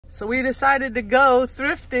So we decided to go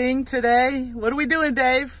thrifting today. What are we doing,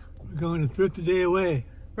 Dave? We're going to thrift the day away.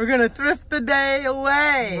 We're going to thrift the day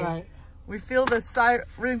away. Right. We feel the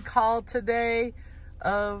siren call today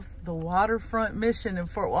of the Waterfront Mission in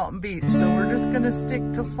Fort Walton Beach. So we're just going to stick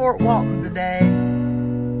to Fort Walton today.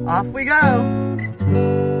 Off we go.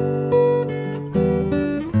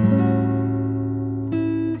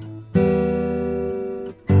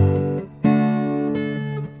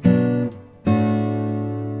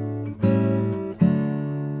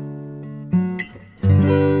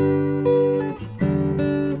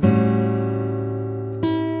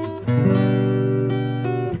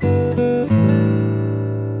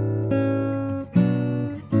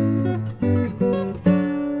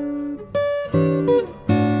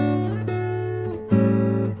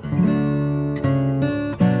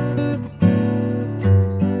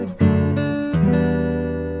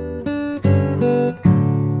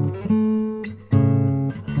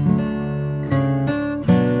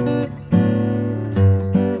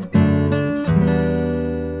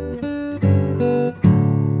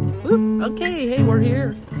 Okay, hey, we're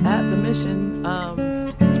here at the Mission. Yeah,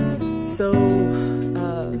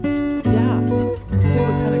 see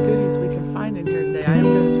what kind of goodies we can find in here today. I am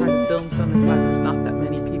going to try to film some inside. There's not that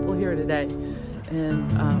many people here today.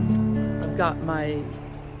 And I've got my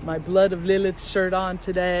Blood of Lilith shirt on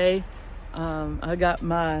today. I got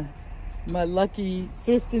my lucky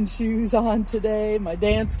thrifting shoes on today. My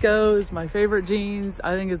dance goes, my favorite jeans.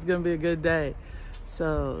 I think it's going to be a good day.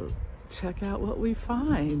 So check out what we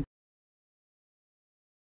find.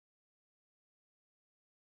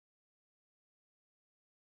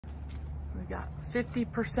 We got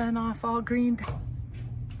 50% off all green.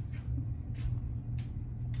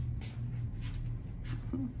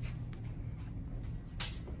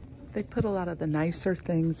 They put a lot of the nicer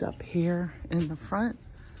things up here in the front.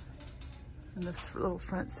 In this little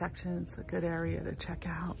front section, it's a good area to check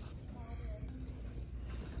out.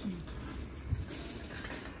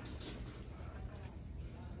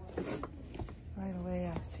 Right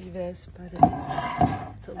away I see this, but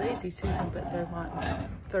it's a lazy Susan, but they're wanting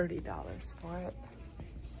 $30 for it.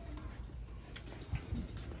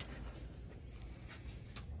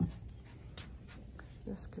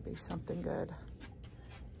 This could be something good.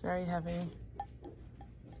 Very heavy.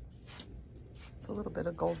 It's a little bit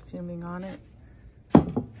of gold fuming on it.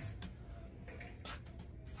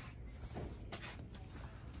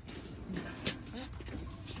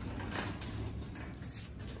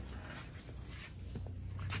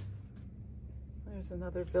 There's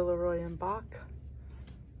another Villeroy and Boch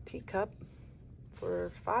teacup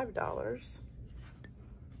for $5.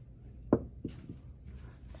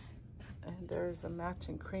 And there's a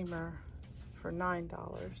matching creamer for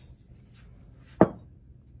 $9.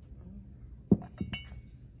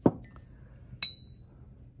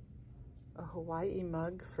 A Hawaii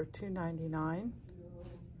mug for $2.99.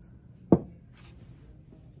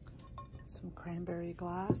 Some cranberry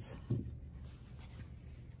glass.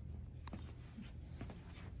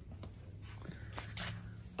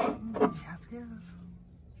 Yeah.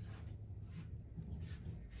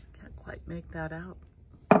 Can't quite make that out.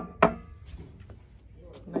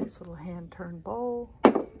 Nice little hand-turned bowl.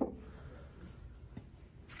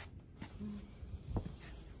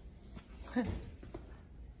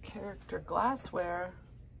 Character glassware.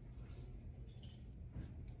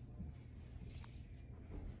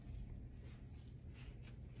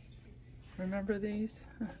 Remember these?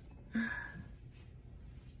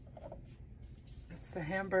 It's the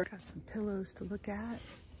hamburger. Got some pillows to look at.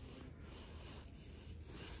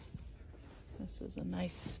 This is a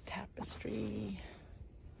nice tapestry.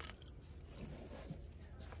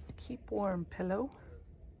 Keep warm pillow.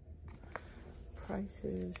 Price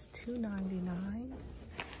is $2.99.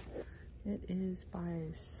 It is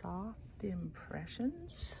by Soft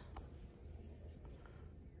Impressions.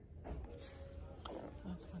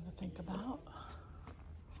 That's one to think about.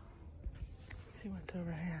 Let's see what's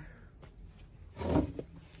over here.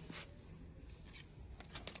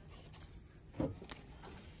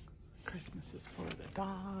 Christmas is for the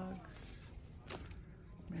dogs.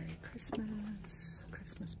 Merry Christmas.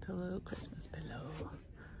 Christmas pillow, Christmas pillow.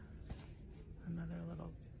 Another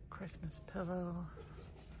little Christmas pillow.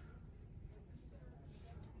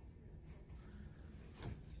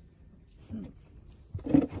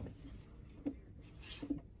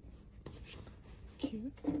 It's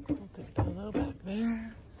cute. Quilted pillow back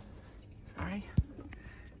there. Sorry.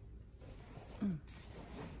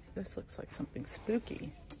 This looks like something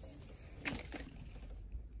spooky.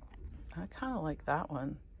 I kind of like that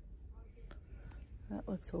one. That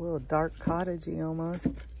looks a little dark cottagey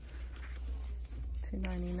almost.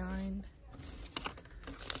 $2.99.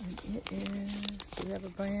 And it is, do we have a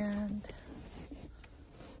brand?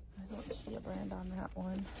 I don't see a brand on that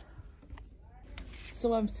one.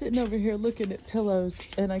 So I'm sitting over here looking at pillows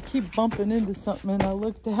and I keep bumping into something and I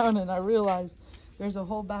look down and I realize there's a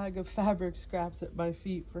whole bag of fabric scraps at my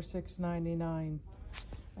feet for $6.99.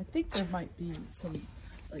 I think there might be some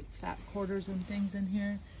like fat quarters and things in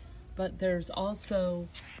here, but there's also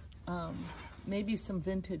maybe some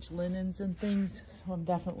vintage linens and things. So I'm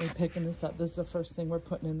definitely picking this up. This is the first thing we're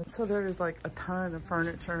putting in. So there is like a ton of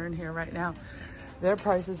furniture in here right now. Their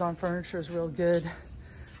prices on furniture is real good,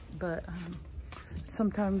 but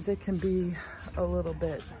sometimes it can be a little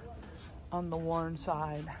bit on the worn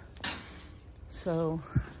side. So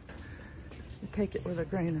you take it with a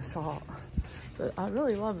grain of salt. But I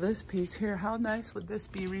really love this piece here. How nice would this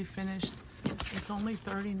be refinished? It's only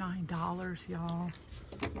 $39, y'all.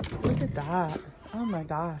 Look at that. Oh my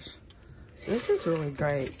gosh. This is really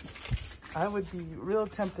great. I would be real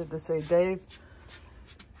tempted to say, Dave,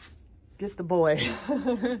 get the boy. Yeah,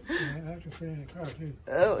 I have to stay in the car too.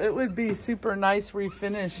 Oh, it would be super nice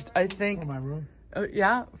refinished, I think. For my room.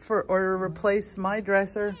 Yeah, or replace my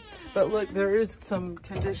dresser. But look, there is some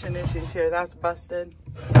condition issues here. That's busted.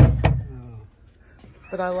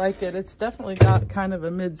 But I like it. It's definitely got kind of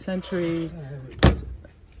a mid-century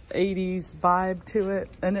 80s vibe to it.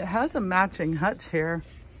 And it has a matching hutch here.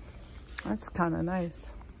 That's kind of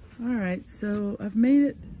nice. All right, so I've made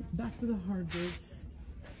it back to the hard goods.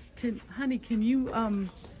 Honey, can you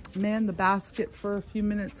man the basket for a few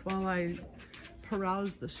minutes while I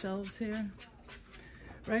peruse the shelves here?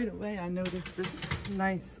 Right away, I noticed this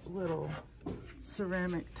nice little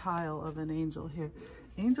ceramic tile of an angel here.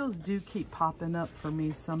 Angels do keep popping up for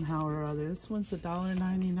me somehow or other. This one's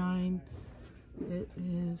 $1.99. It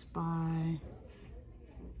is by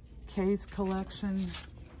Kay's Collection.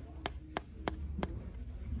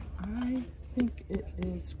 I think it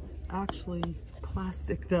is actually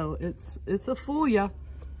plastic though. It's a fool ya.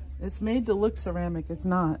 It's made to look ceramic. It's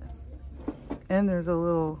not. And there's a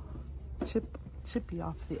little chippy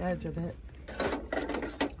off the edge of it.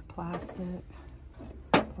 Plastic.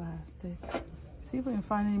 See if we can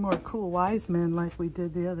find any more cool wise men like we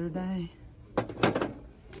did the other day.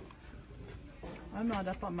 I'm not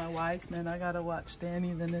up on my wise men. I gotta watch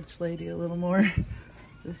Danny the Niche Lady a little more.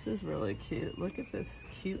 This is really cute. Look at this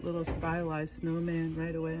cute little stylized snowman.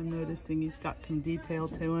 Right away I'm noticing he's got some detail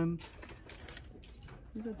to him.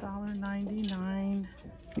 He's $1.99.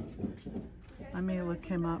 I may look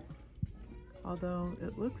him up. Although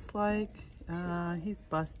it looks like he's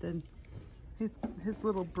busted. His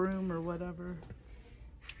little broom or whatever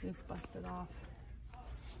is busted off.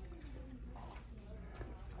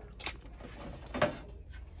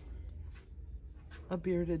 A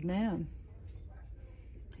bearded man.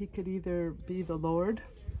 He could either be the Lord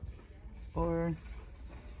or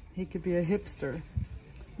he could be a hipster.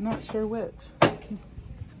 I'm not sure which.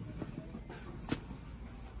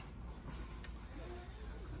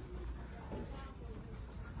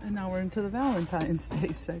 And now we're into the Valentine's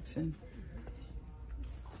Day section.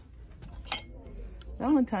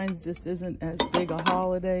 Valentine's just isn't as big a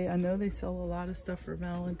holiday. I know they sell a lot of stuff for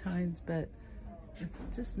Valentine's, but it's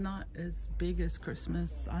just not as big as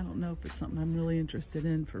Christmas. I don't know if it's something I'm really interested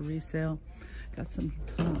in for resale. Got some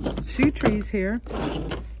shoe trees here.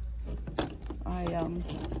 I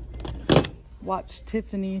watched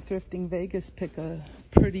Tiffany Thrifting Vegas pick a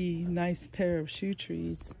pretty nice pair of shoe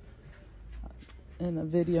trees in a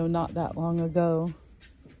video not that long ago.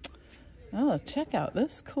 Oh, check out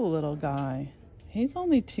this cool little guy. He's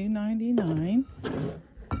only $2.99.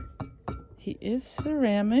 He is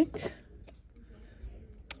ceramic.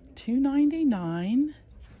 $2.99.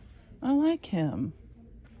 I like him.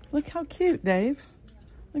 Look how cute, Dave.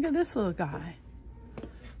 Look at this little guy.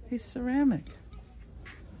 He's ceramic.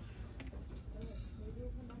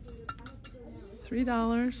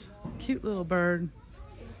 $3. Cute little bird.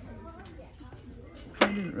 I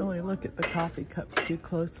didn't really look at the coffee cups too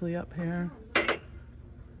closely up here.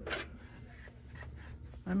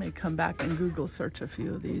 I may come back and Google search a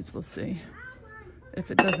few of these. We'll see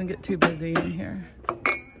if it doesn't get too busy in here.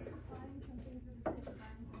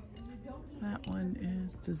 That one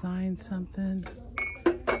is Design Something.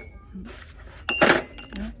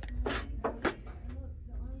 Yeah.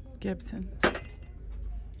 Gibson. I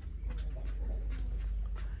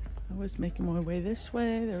was making my way this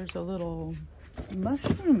way. There's a little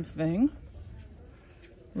mushroom thing.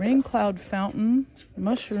 Rain cloud fountain,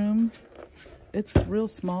 mushroom. It's real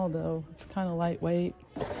small though. It's kind of lightweight.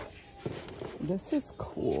 This is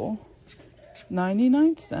cool.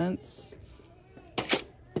 99 cents.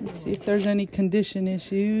 Let's see if there's any condition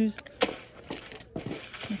issues.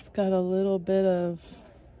 It's got a little bit of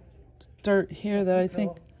dirt here that I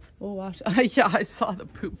think we'll wash. Yeah, I saw the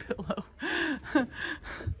poop pillow.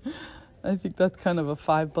 I think that's kind of a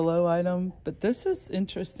Five Below item, but this is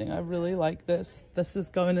interesting. I really like this. This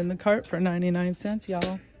is going in the cart for 99 cents,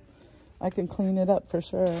 y'all. I can clean it up for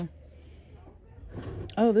sure.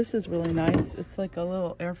 Oh, this is really nice. It's like a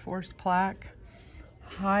little Air Force plaque.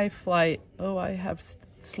 High flight. Oh, I have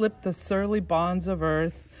slipped the surly bonds of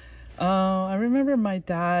earth. Oh, I remember my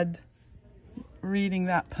dad reading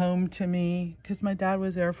that poem to me because my dad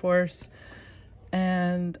was Air Force.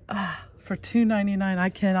 And for $2.99, I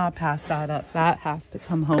cannot pass that up. That has to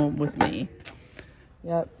come home with me.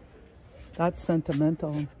 Yep, that's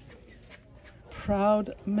sentimental.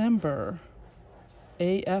 Proud member,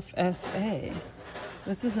 AFSA.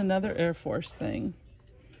 This is another Air Force thing.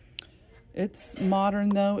 It's modern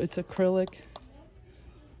though. It's acrylic.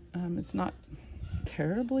 It's not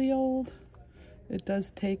terribly old. It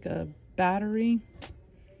does take a battery.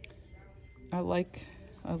 I like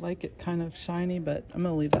it kind of shiny, but I'm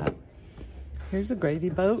gonna leave that. Here's a gravy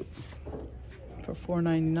boat for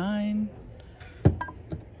 $4.99.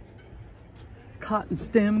 Cotton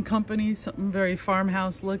Stem Company, something very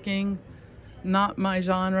farmhouse looking. Not my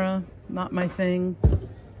genre, not my thing.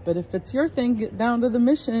 But if it's your thing, get down to the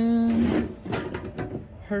Mission.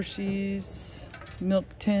 Hershey's milk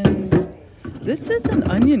tin. This is an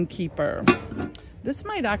onion keeper. This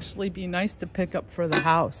might actually be nice to pick up for the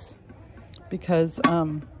house because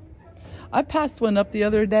I passed one up the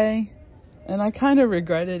other day and I kind of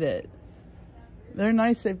regretted it. They're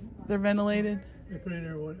nice. They're ventilated. You put in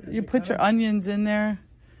there what? You put your onions in there.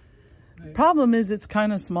 Problem is it's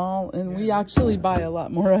kind of small and we actually buy a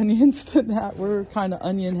lot more onions than that. We're kind of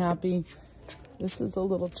onion happy. This is a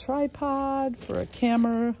little tripod for a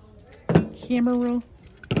camera.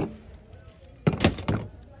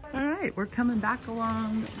 All right, we're coming back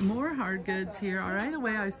along. More hard goods here. Right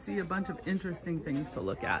away I see a bunch of interesting things to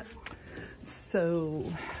look at. So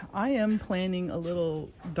I am planning a little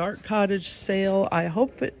dark cottage sale. I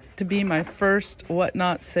hope it to be my first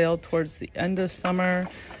whatnot sale towards the end of summer.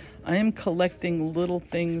 I am collecting little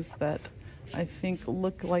things that I think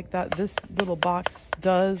look like that. This little box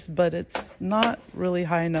does, but it's not really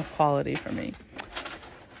high enough quality for me.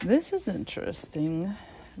 This is interesting.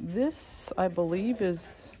 This, I believe,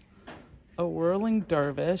 is a whirling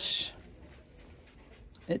dervish.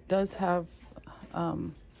 It does have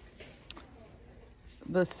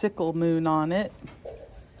the sickle moon on it.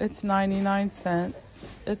 It's 99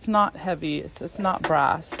 cents. It's not heavy. It's not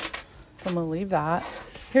brass. So I'm gonna leave that.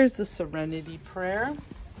 Here's the Serenity Prayer.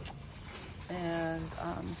 And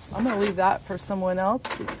I'm gonna leave that for someone else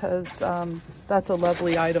because that's a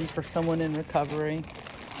lovely item for someone in recovery.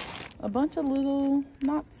 A bunch of little,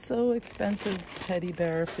 not so expensive teddy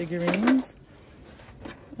bear figurines.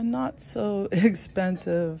 A not so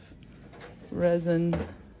expensive resin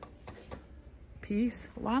piece.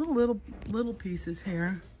 A lot of little pieces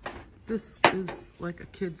here. This is like a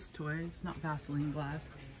kid's toy. It's not Vaseline glass.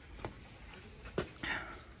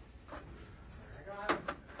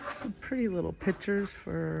 Some pretty little pictures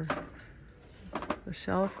for the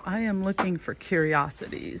shelf. I am looking for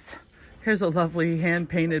curiosities. Here's a lovely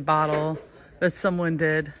hand-painted bottle that someone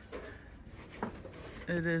did.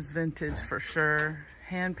 It is vintage for sure.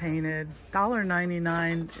 Hand-painted,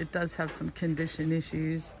 $1.99. It does have some condition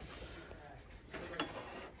issues.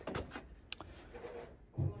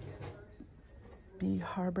 Bee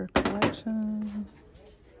Harbor collection.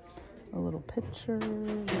 A little picture, a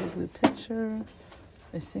little blue picture.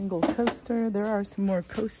 A single coaster. There are some more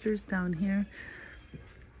coasters down here.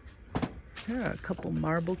 There are a couple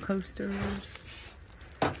marble coasters.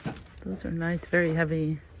 Those are nice, very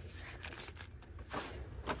heavy.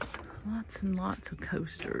 Lots and lots of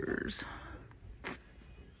coasters.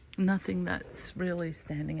 Nothing that's really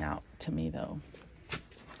standing out to me though.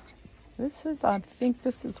 This is, I think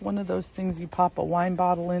this is one of those things you pop a wine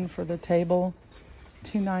bottle in for the table.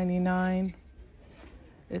 $2.99.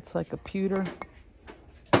 It's like a pewter.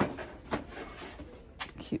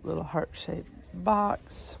 Cute little heart-shaped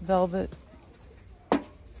box, velvet.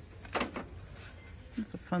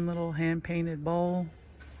 It's a fun little hand-painted bowl.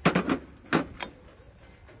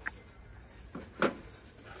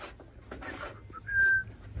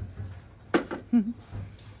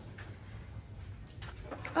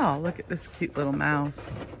 Oh, look at this cute little mouse.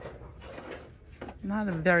 Not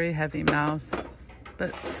a very heavy mouse,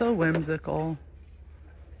 but so whimsical.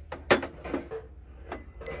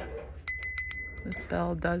 This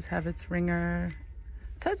bell does have its ringer.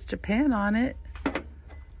 It says Japan on it.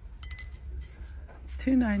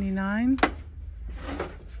 $2.99.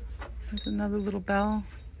 There's another little bell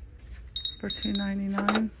for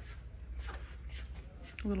 $2.99.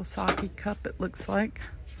 A little sake cup, it looks like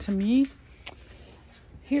to me.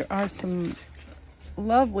 Here are some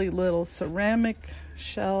lovely little ceramic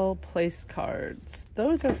shell place cards.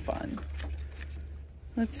 Those are fun.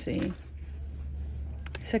 Let's see.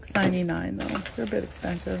 $6.99 though. They're a bit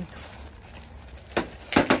expensive.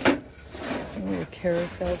 A little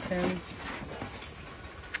carousel pin.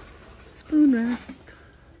 Spoon rest.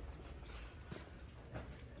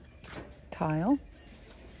 Tile.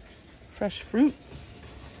 Fresh fruit.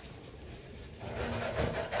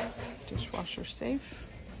 Dishwasher safe.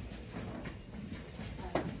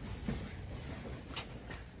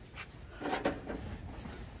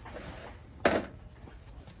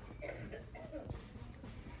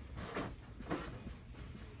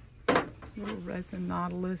 Little resin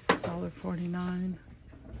Nautilus, $1.49.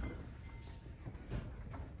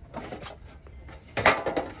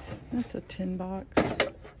 That's a tin box.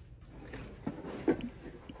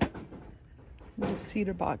 Little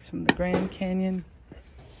cedar box from the Grand Canyon.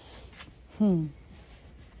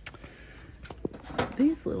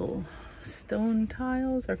 These little stone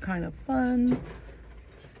tiles are kind of fun.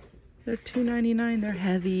 They're $2.99. They're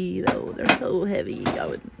heavy though. They're so heavy.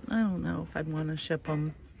 I don't know if I'd want to ship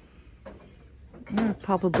them. They're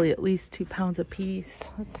probably at least 2 pounds a piece.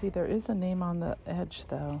 Let's see, there is a name on the edge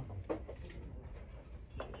though.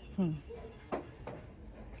 I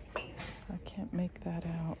can't make that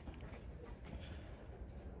out.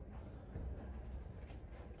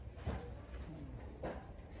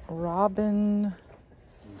 Robin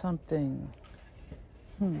something.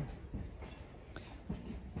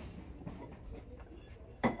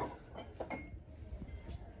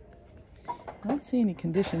 I don't see any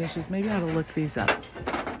condition issues. Maybe I ought to look these up.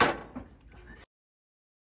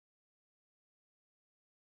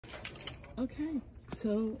 Okay,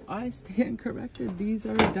 so I stand corrected. These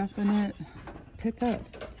are a definite pickup.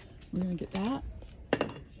 We're gonna get that.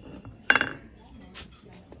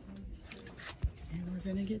 And we're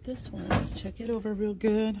gonna get this one. Let's check it over real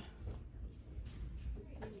good.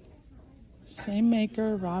 Same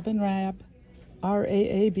maker, Robin Rab.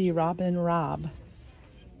 R-A-A-B, Robin Rob.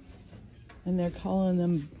 And they're calling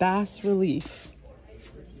them Bass Relief.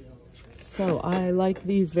 So I like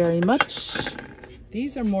these very much.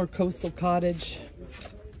 These are more coastal cottage.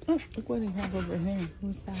 Oh, look what they have over here.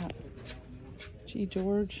 Who's that? G.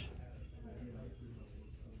 George.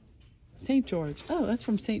 St. George. Oh, that's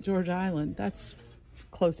from St. George Island. That's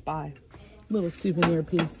close by. Little souvenir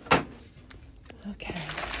piece. Okay,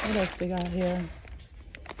 what else we got here?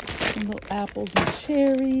 Some little apples and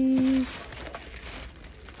cherries.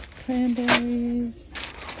 Cranberries.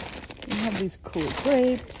 We have these cool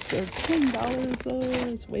grapes. They're $10 though.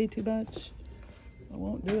 It's way too much. I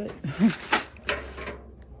won't do it.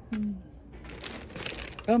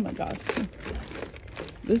 Oh my gosh.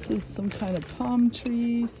 This is some kind of palm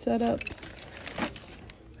tree setup.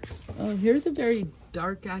 Oh, here's a very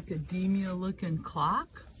dark academia looking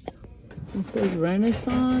clock. It says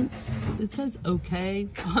Renaissance. It says okay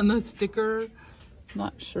on the sticker.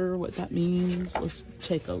 Not sure what that means. Let's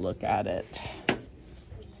take a look at it.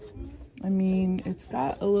 I mean, it's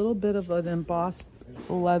got a little bit of an embossed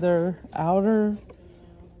leather outer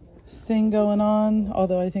thing going on,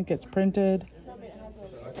 although I think it's printed.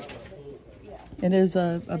 It is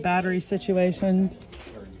a battery situation.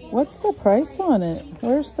 What's the price on it?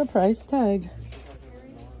 Where's the price tag?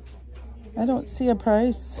 I don't see a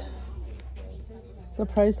price. The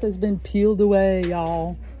price has been peeled away,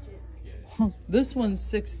 y'all. This one's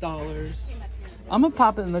 $6. I'm gonna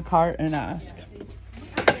pop it in the cart and ask.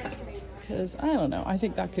 Because I don't know. I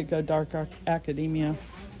think that could go dark academia.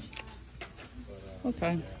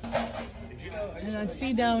 Okay. And I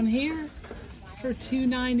see down here for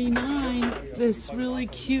 $2.99 this really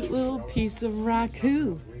cute little piece of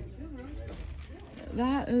raku.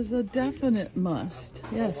 That is a definite must.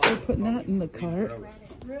 Yes, we're putting that in the cart.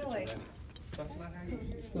 Really?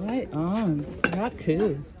 Right on.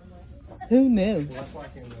 Raku. Who knew?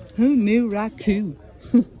 Who knew raku?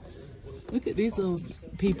 Look at these little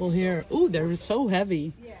people here. Ooh, they're so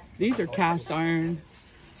heavy. These are cast iron.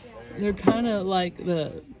 They're kind of like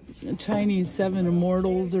the Chinese Seven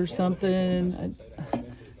Immortals or something.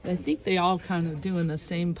 I think they all kind of doing the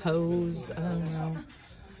same pose. I don't know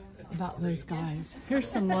about those guys. Here's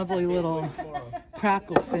some lovely little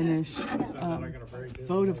crackle finish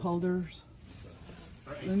votive holders.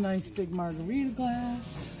 A nice big margarita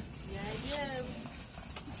glass.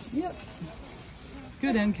 Yep.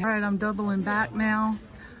 Good end. All right, I'm doubling back now.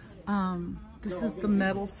 This is the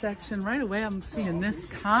metal section. Right away, I'm seeing this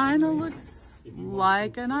kind of looks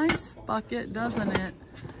like an ice bucket, doesn't it?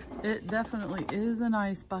 It definitely is an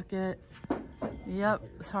ice bucket. Yep,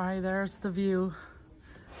 sorry, there's the view.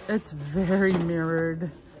 It's very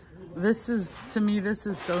mirrored. This is, to me, this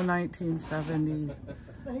is so 1970s.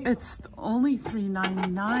 It's only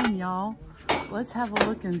 $3.99, y'all. Let's have a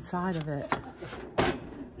look inside of it.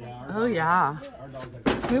 Oh yeah,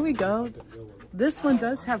 here we go. This one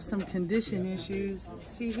does have some condition issues.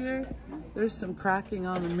 See here? There's some cracking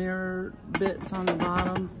on the mirror bits on the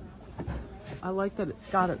bottom. I like that it's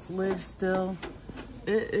got its lid still.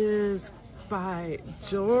 It is by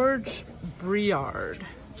George Briyard.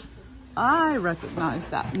 I recognize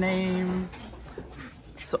that name.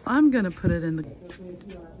 So I'm gonna put it in the,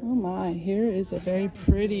 oh my, here is a very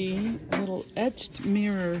pretty little etched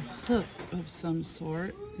mirror hook of some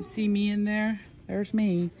sort. You see me in there? There's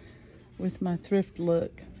me with my thrift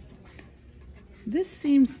look. This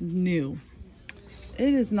seems new.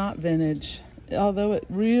 It is not vintage, although it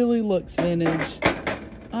really looks vintage.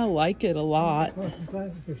 I like it a lot.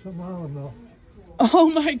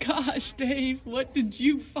 Oh my gosh, Dave, what did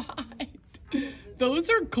you find? Those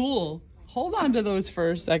are cool. Hold on to those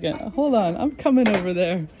for a second. Hold on, I'm coming over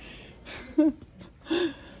there.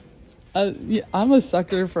 Yeah, I'm a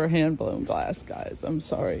sucker for hand-blown glass, guys. I'm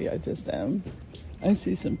sorry, I just am. I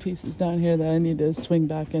see some pieces down here that I need to swing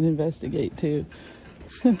back and investigate too.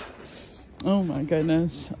 Oh my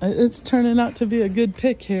goodness. It's turning out to be a good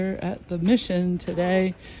pick here at the Mission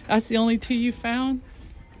today. That's the only two you found?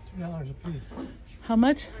 $2 a piece. How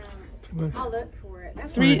much? $2. I'll look for it.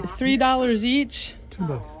 That's $3 each?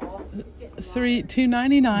 $2.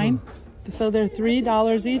 $2.99. So they're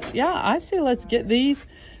 $3 each. Yeah, I say let's get these.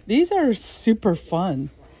 These are super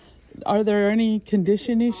fun. Are there any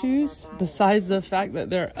condition issues besides the fact that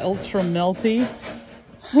they're ultra melty?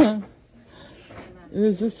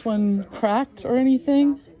 Is this one cracked or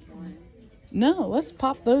anything? No, let's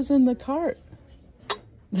pop those in the cart.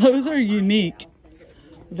 Those are unique.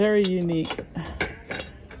 Very unique.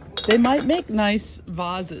 They might make nice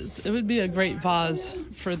vases. It would be a great vase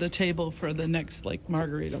for the table for the next like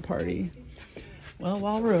margarita party. Well,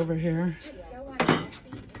 while we're over here.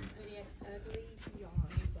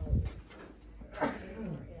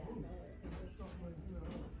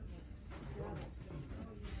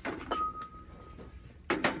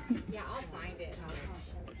 Yeah, I'll find it.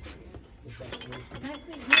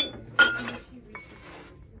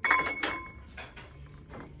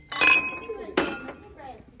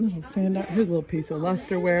 Little sand out. Here's a little piece of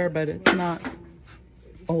lusterware, but it's not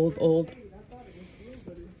old.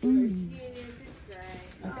 I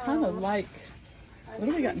kind of like, what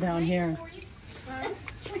do we got down here?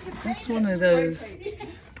 That's one of those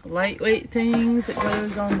lightweight things that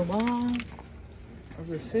goes on the wall or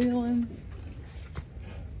the ceiling.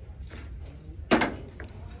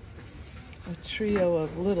 A trio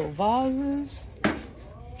of little vases.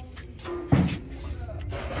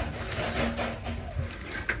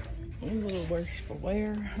 A little worse for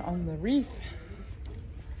wear on the wreath.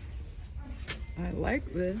 I like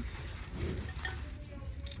this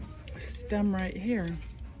stem right here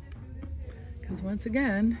because once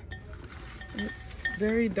again it's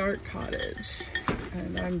very dark cottage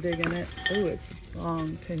and I'm digging it. Oh, it's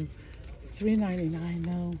long too. It's $3.99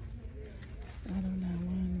 though. I don't know,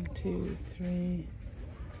 1, 2, 3.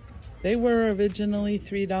 They were originally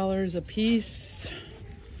 $3 a piece.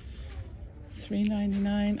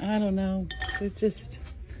 $3.99. I don't know. It just,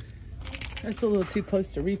 that's a little too close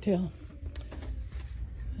to retail.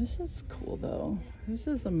 This is cool though. This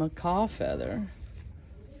is a macaw feather.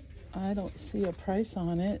 I don't see a price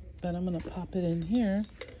on it, but I'm gonna pop it in here.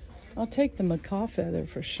 I'll take the macaw feather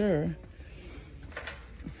for sure.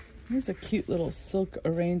 Here's a cute little silk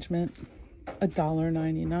arrangement.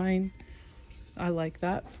 $1.99. I like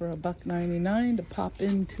that for $1.99 to pop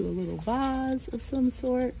into a little vase of some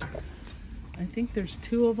sort. I think there's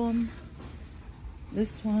 2 of them.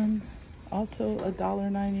 This one, also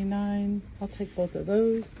 $1.99. I'll take both of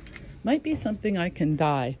those. Might be something I can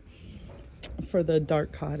dye for the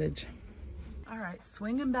dark cottage. All right,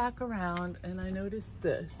 swinging back around, and I noticed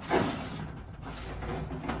this.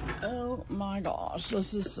 Oh my gosh,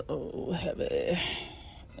 this is so heavy.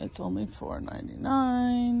 It's only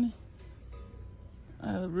 $4.99.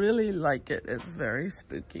 I really like it. It's very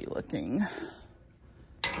spooky looking.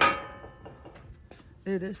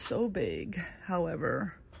 It is so big,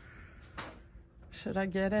 however. Should I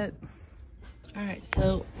get it? All right,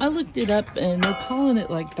 so I looked it up and they're calling it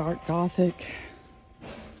like dark Gothic.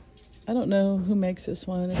 I don't know who makes this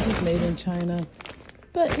one. It was made in China.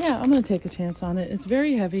 But yeah, I'm gonna take a chance on it. It's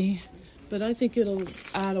very heavy, but I think it'll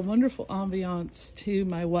add a wonderful ambiance to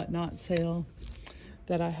my whatnot sale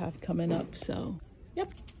that I have coming up. So,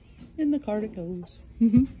 yep, in the cart it goes.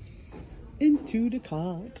 Into the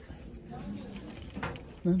cart.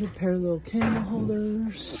 Another pair of little candle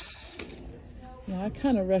holders. Yeah, I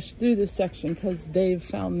kind of rushed through this section because Dave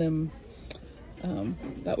found them.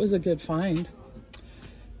 That was a good find.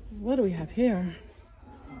 What do we have here?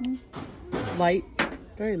 Light,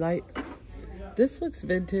 very light. This looks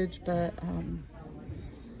vintage, but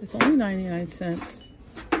it's only 99 cents.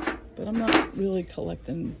 But I'm not really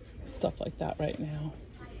collecting stuff like that right now.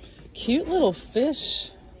 Cute little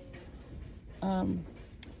fish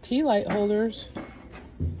tea light holders.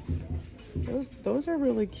 Those are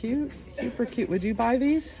really cute, super cute. Would you buy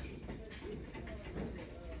these?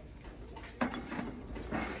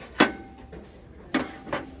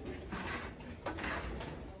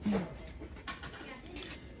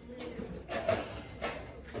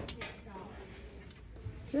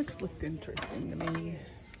 This looked interesting to me.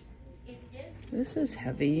 This is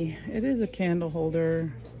heavy. It is a candle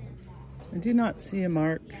holder. I do not see a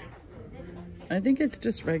mark. I think it's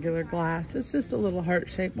just regular glass. It's just a little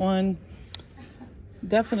heart-shaped one.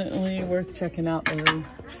 Definitely worth checking out though.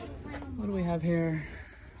 What do we have here?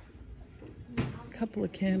 A couple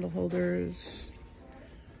of candle holders.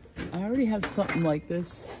 I already have something like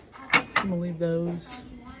this. I'm gonna leave those.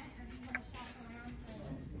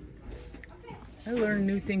 I learn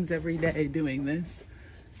new things every day doing this.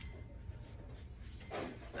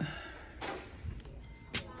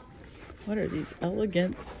 What are these?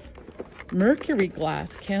 Elegance mercury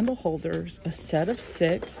glass candle holders, a set of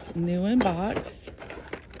 6, new in box.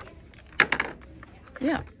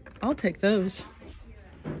 Yeah, I'll take those.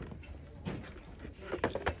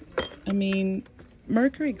 I mean,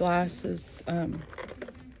 mercury glass is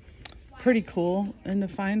pretty cool, and to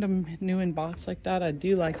find them new in box like that, I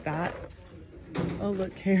do like that. Oh,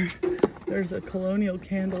 look here. There's a colonial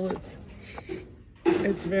candle. It's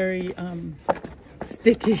very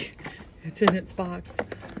sticky. It's in its box.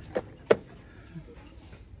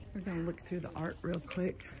 We're gonna look through the art real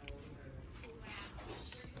quick.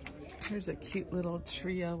 Here's a cute little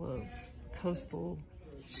trio of coastal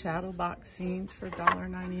shadow box scenes for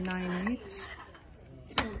 $1.99 each.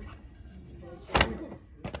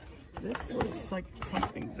 This looks like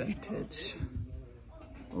something vintage.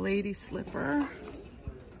 Lady slipper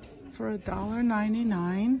for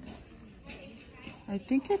 $1.99. I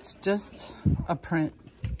think it's just a print.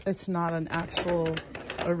 It's not an actual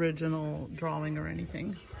original drawing or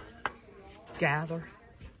anything. Gather.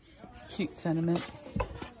 Cute sentiment.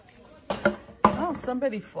 Oh,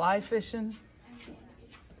 somebody fly fishing.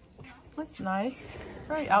 That's nice.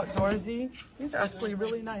 Very outdoorsy. These are actually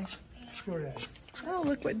really nice. Jordache. Oh,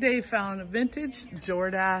 look what Dave found. A vintage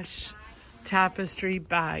Jordache tapestry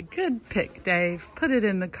bag. Good pick, Dave. Put it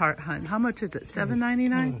in the cart, hun. How much is it?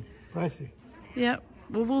 $7.99? Pricey. Yep.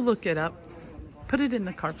 Well, we'll look it up. Put it in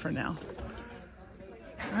the cart for now.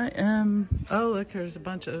 Oh, look, there's a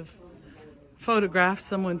bunch of photographs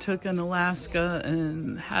someone took in Alaska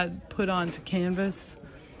and had put onto canvas.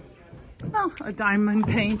 Oh, a diamond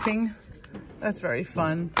painting. That's very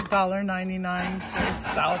fun. $1.99 for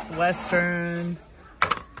Southwestern.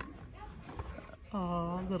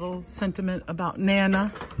 Oh, a little sentiment about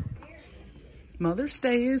Nana. Mother's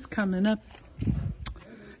Day is coming up.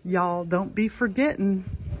 Y'all don't be forgetting.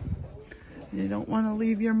 You don't want to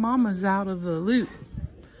leave your mamas out of the loop.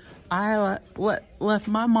 I left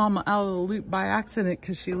my mama out of the loop by accident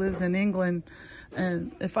because she lives in England.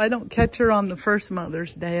 And if I don't catch her on the first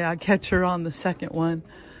Mother's Day, I catch her on the second one.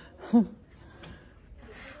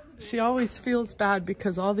 She always feels bad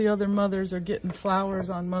because all the other mothers are getting flowers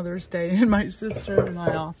on Mother's Day. And my sister and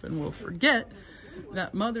I often will forget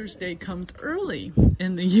that Mother's Day comes early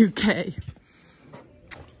in the UK.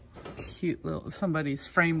 Cute little, somebody's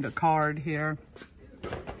framed a card here.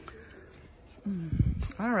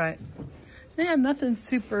 All right. Yeah, nothing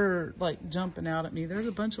super like jumping out at me. There's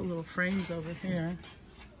a bunch of little frames over here.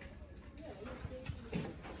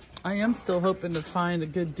 I am still hoping to find a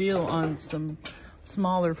good deal on some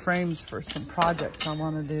smaller frames for some projects I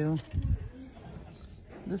want to do.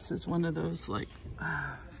 This is one of those like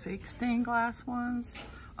fake stained glass ones.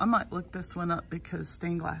 I might look this one up because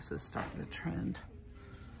stained glass is starting to trend.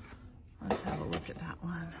 Let's have a look at that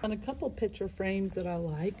one. And a couple picture frames that I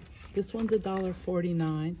like. This one's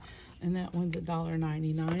 $1.49 and that one's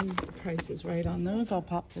 $1.99. The price is right on those. I'll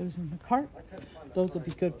pop those in the cart. Those will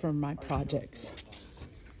be good for my projects.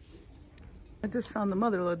 I just found the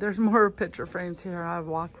mother lode. There's more picture frames here. I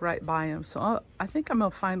walked right by them. So I think I'm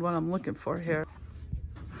gonna find what I'm looking for here.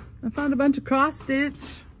 I found a bunch of cross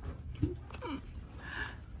stitch.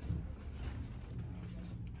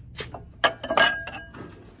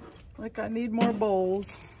 Like I need more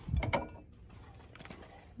bowls.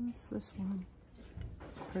 What's this one?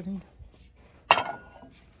 It's pretty.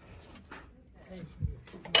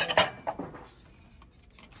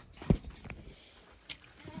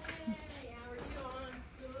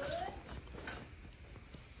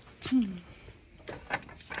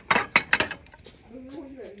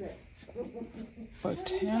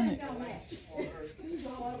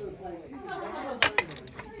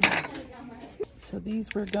 So these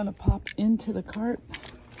we're gonna pop into the cart.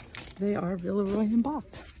 They are Villeroy and Boch.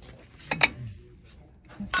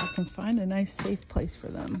 If I can find a nice safe place for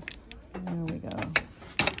them. There we go.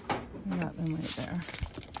 I got them right there.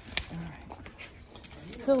 All right.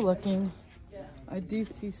 Still looking. I do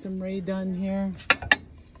see some Ray Dunn here.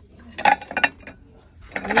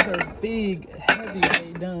 These are big, heavy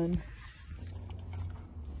Ray Dunn.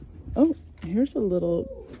 Oh, here's a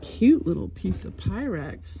little cute little piece of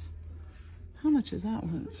Pyrex. How much is that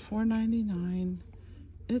one? $4.99.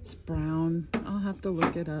 It's brown. I'll have to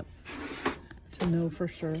look it up to know for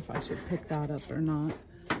sure if I should pick that up or not.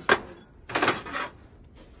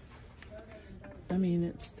 I mean,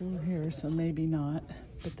 it's still here, so maybe not.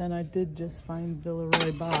 But then I did just find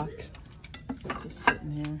Villeroy Boch just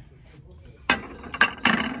sitting here.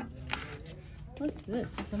 What's this?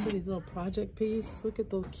 Somebody's little project piece. Look at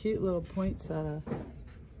the cute little poinsettia.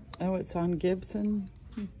 Oh, it's on Gibson.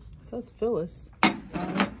 It says Phyllis.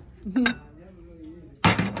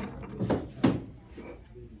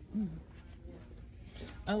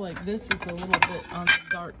 I like this. Is a little bit on the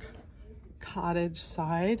dark cottage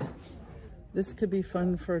side. This could be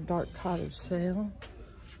fun for a dark cottage sale.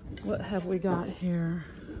 What have we got here?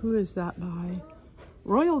 Who is that by?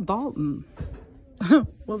 Royal Doulton.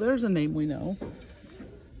 Well, there's a name we know.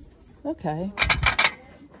 Okay.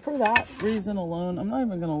 For that reason alone, I'm not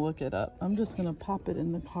even going to look it up. I'm just going to pop it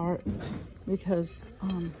in the cart because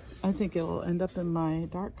I think it will end up in my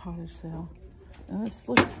dark cottage sale. And let's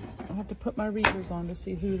look. I'll have to put my readers on to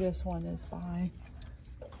see who this one is by.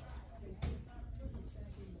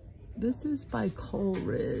 This is by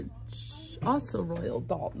Coleridge, also Royal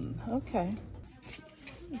Doulton. Okay.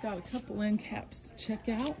 We've got a couple end caps to check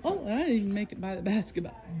out. Oh, I didn't even make it by the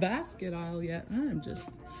basket aisle yet.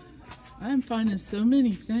 I'm finding so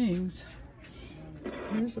many things.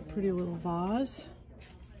 Here's a pretty little vase.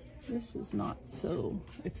 This is not so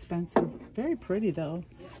expensive. Very pretty though.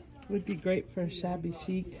 Would be great for a shabby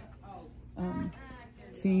chic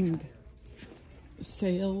themed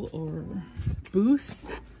sale or booth.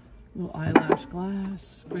 Little eyelash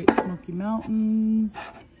glass, Great Smoky Mountains,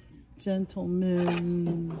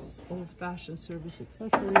 Gentlemen's old-fashioned service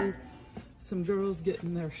accessories. Some girls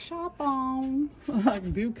getting their shop on. I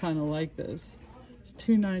do kind of like this. It's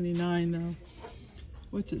 $2.99 though.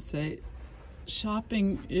 What's it say?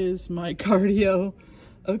 Shopping is my cardio.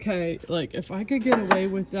 Okay, like if I could get away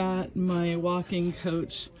with that, my walking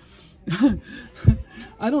coach,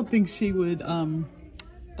 I don't think she would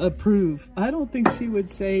approve. I don't think she would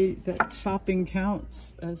say that shopping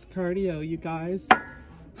counts as cardio, you guys.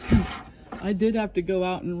 I did have to go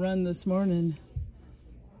out and run this morning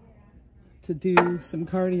to do some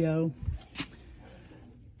cardio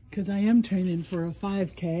because I am training for a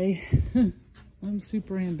 5K. I'm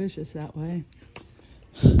super ambitious that way.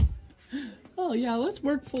 Oh yeah, let's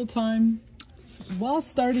work full time while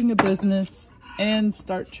starting a business and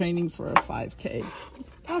start training for a 5K.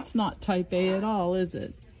 That's not type A at all, is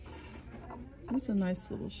it? That's a nice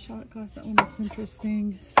little shot glass. That one looks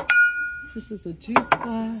interesting. This is a juice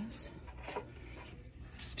glass.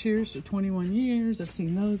 Cheers to 21 years. I've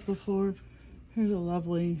seen those before. Here's a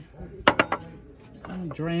lovely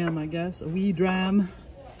dram, I guess. A wee dram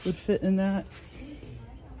would fit in that.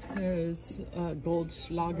 There's a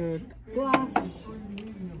Goldschlager glass.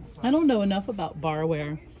 I don't know enough about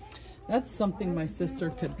barware. That's something my sister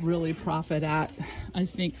could really profit at, I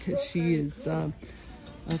think, because she is a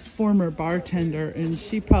former bartender and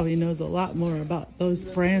she probably knows a lot more about those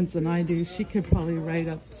brands than I do. She could probably write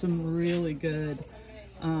up some really good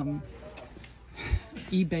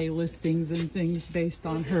eBay listings and things based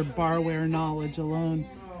on her barware knowledge alone.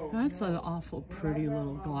 That's an awful pretty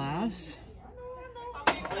little glass.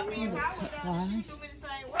 Little cut glass.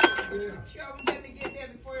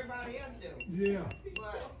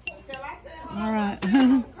 All right.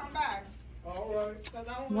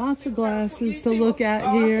 Lots of glasses to look at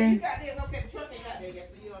here.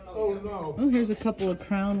 Oh, here's a couple of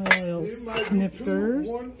Crown Royal snifters.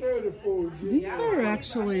 These are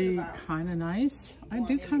actually kind of nice. I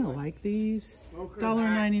do kind of like these.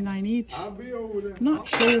 $1.99 each. Not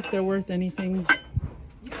sure if they're worth anything,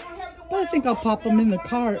 but I think I'll pop them in the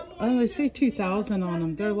cart. Oh, they say 2,000 on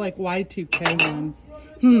them. They're like Y2K ones.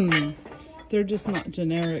 They're just not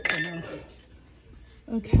generic enough.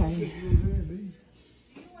 Okay.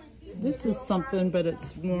 This is something, but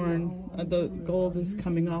it's worn. The gold is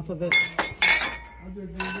coming off of it.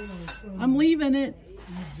 I'm leaving it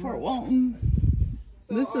for Walton.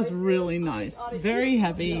 This is really nice. Very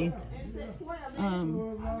heavy.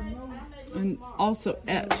 and also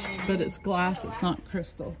etched, but it's glass, it's not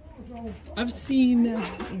crystal. I've seen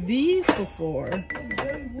these before,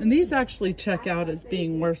 and these actually check out as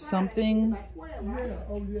being worth something.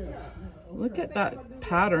 Look at that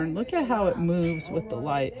pattern. Look at how it moves with the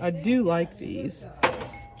light. I do like these.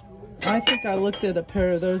 I think I looked at a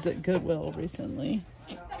pair of those at Goodwill recently.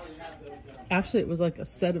 Actually, it was like a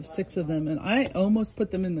set of 6 of them, and I almost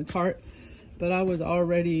put them in the cart, but I was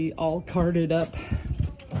already all carted up,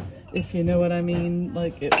 if you know what I mean.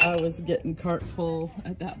 Like, I was getting cart full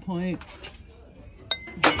at that point.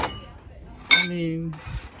 I mean,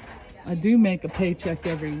 I do make a paycheck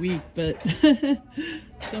every week, but at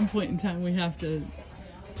some point in time we have to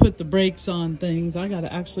put the brakes on things. I got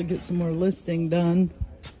to actually get some more listing done.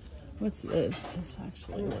 What's this? This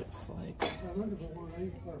actually looks like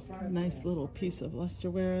a nice little piece of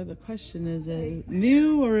lusterware. The question is it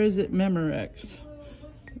new or is it Memorex?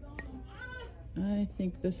 I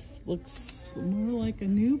think this looks more like a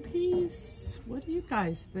new piece. What do you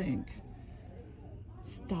guys think?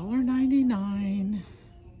 It's $1.99.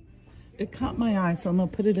 It caught my eye, so I'm gonna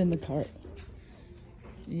put it in the cart.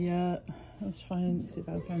 Yeah, let's see if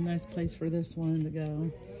I can find a nice place for this one to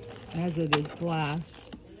go, as it is glass.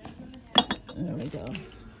 There we go.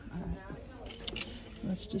 All right.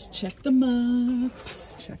 Let's just check the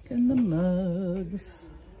mugs. Checking the mugs.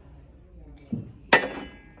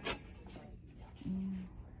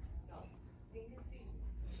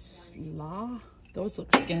 Those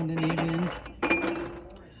look Scandinavian.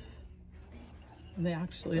 They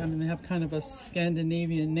actually, I mean, they have kind of a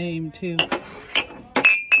Scandinavian name too.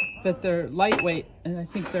 But they're lightweight, and I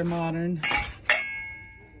think they're modern.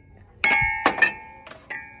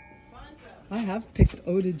 I have picked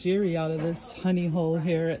Odagiri out of this honey hole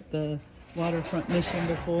here at the Waterfront Mission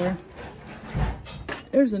before.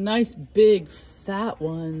 There's a nice big fat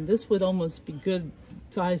one. This would almost be good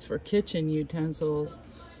size for kitchen utensils.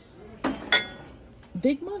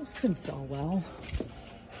 Big mugs can sell well.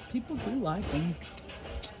 People do like them.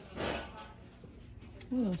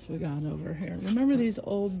 What else we got over here? Remember these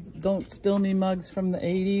old Don't Spill Me mugs from the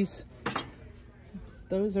 80s?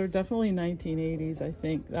 Those are definitely 1980s, I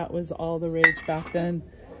think. That was all the rage back then.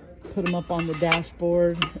 Put them up on the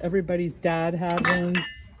dashboard. Everybody's dad had one.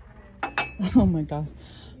 Oh my God.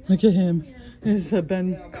 Look at him. It's a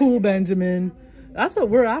Cool Benjamin. That's what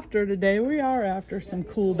we're after today. We are after some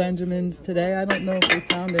Cool Benjamins today. I don't know if we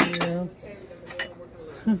found any though.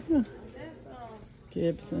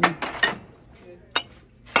 Gibson.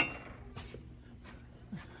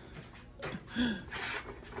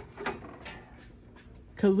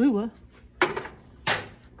 Kahlua.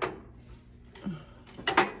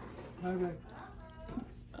 Pyrex.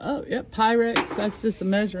 Oh, yep, Pyrex. That's just a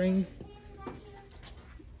measuring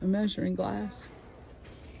glass.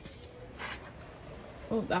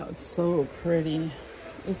 Oh, that was so pretty.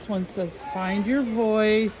 This one says, "Find your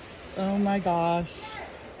voice." Oh my gosh.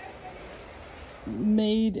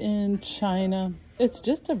 Made in China. It's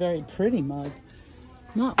just a very pretty mug.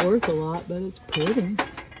 Not worth a lot, but it's pretty.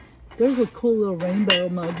 There's a cool little rainbow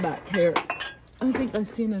mug back here. I think I've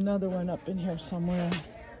seen another one up in here somewhere.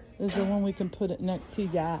 Is there one we can put it next to?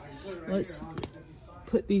 Yeah. Let's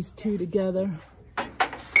put these two together.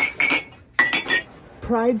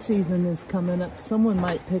 Pride season is coming up. Someone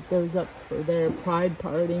might pick those up for their pride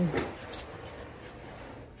party.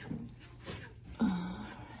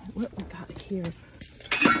 What we got here?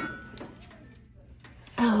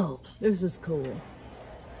 Oh, this is cool.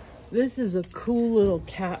 This is a cool little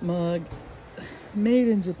cat mug. Made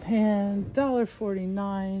in Japan,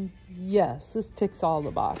 $1.49. Yes, this ticks all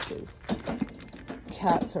the boxes.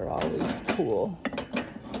 Cats are always cool.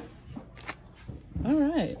 All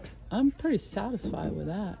right, I'm pretty satisfied with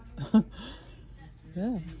that.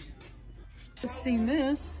 Yeah. Just seen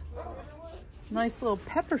this. Nice little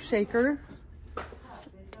pepper shaker.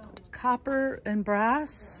 Copper and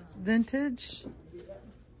brass, vintage,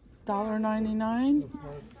 $1.99.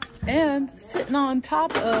 And sitting on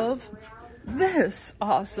top of this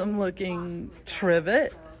awesome looking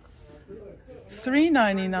trivet,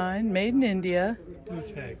 $3.99, made in India. Blue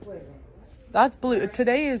tag. That's blue.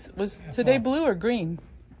 Was today blue or green?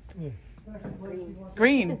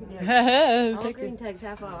 Green. All green tags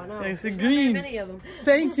half off. No, It's a there's green. not very many of them.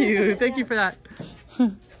 Thank you. Thank you for that.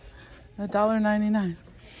 $1.99.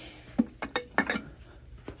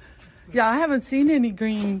 Yeah, I haven't seen any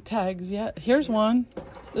green tags yet. Here's one.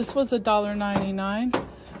 This was $1.99.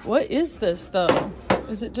 What is this though?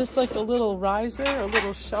 Is it just like a little riser, a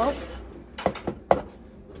little shelf?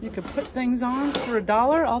 You could put things on for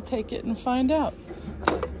 $1. I'll take it and find out.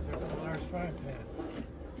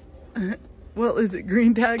 Well, is it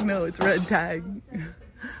green tag? No, it's red tag.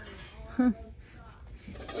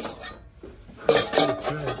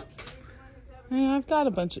 Yeah, I've got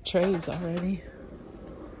a bunch of trays already.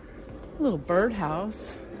 A little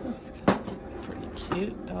birdhouse. That's pretty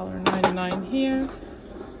cute. $1.99 here.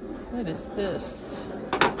 What is this?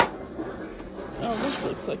 Oh, this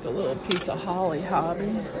looks like a little piece of holly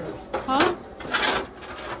hobby. Huh?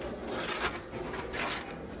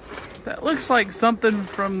 That looks like something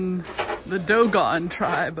from the Dogon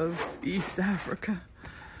tribe of East Africa.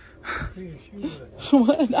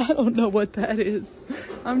 What? I don't know what that is.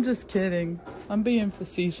 I'm just kidding. I'm being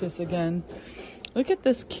facetious again. Look at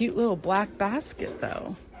this cute little black basket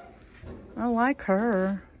though. I like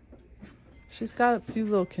her. She's got a few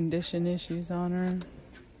little condition issues on her.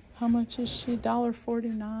 How much is she?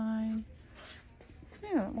 $1.49.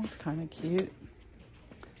 Yeah, that one's kind of cute.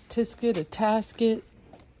 Tisket, a tasket,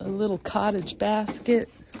 a little cottage basket.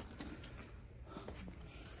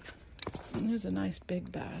 And there's a nice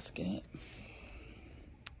big basket.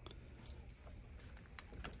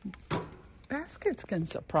 Baskets can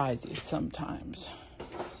surprise you sometimes.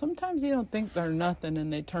 Sometimes you don't think they're nothing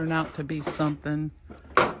and they turn out to be something.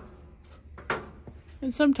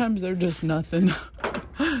 And sometimes they're just nothing.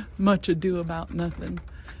 Much ado about nothing.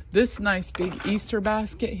 This nice big Easter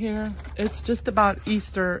basket here, it's just about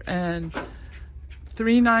Easter, and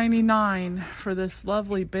 $3.99 for this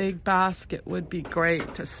lovely big basket would be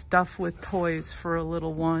great to stuff with toys for a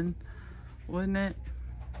little one, wouldn't it?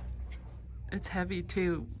 It's heavy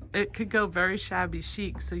too. It could go very shabby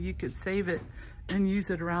chic, so you could save it and use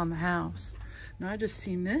it around the house. Now I just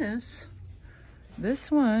seen this.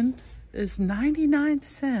 This one is 99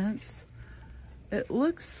 cents. It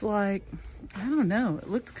looks like, I don't know, it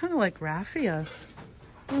looks kind of like raffia.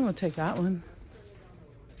 I'm gonna take that one.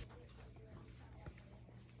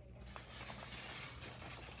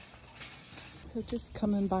 So just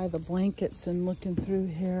coming by the blankets and looking through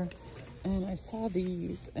here, and I saw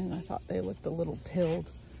these and I thought they looked a little pilled,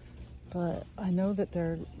 but I know that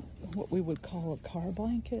they're what we would call a car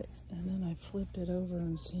blanket, and then I flipped it over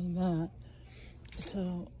and seen that.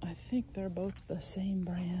 So I think they're both the same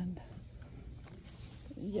brand.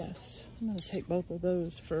 Yes, I'm gonna take both of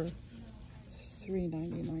those for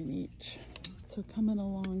 $3.99 each. So coming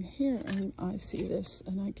along here, and I see this,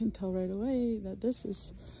 and I can tell right away that this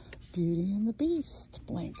is Beauty and the Beast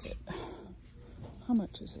blanket. How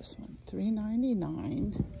much is this one?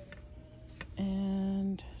 $3.99.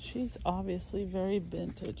 And she's obviously very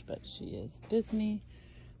vintage, but she is Disney.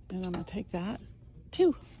 And I'm gonna take that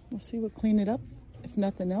too. We'll see, we'll clean it up. If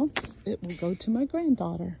nothing else, it will go to my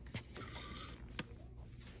granddaughter.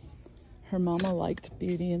 Her mama liked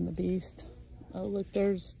Beauty and the Beast. Oh, look,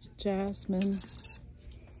 there's Jasmine.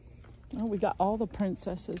 Oh, we got all the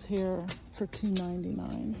princesses here for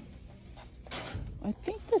 $2.99. I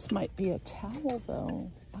think this might be a towel though.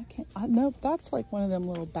 Nope, that's like one of them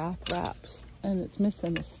little bath wraps, and it's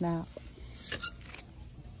missing the snap.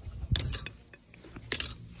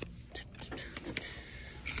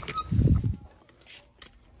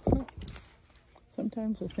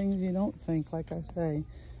 Sometimes the things you don't think, like I say.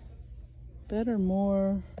 Better,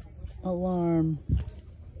 more, alarm.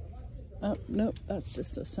 Oh, nope, that's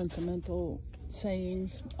just a sentimental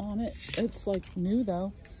sayings on it. It's like new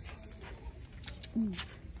though.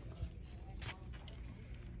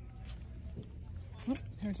 Oh,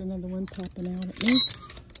 here's another one popping out at me.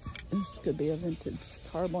 This could be a vintage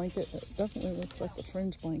car blanket. It definitely looks like a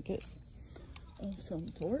fringe blanket of some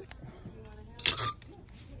sort.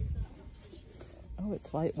 Oh,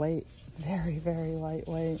 it's lightweight. Very, very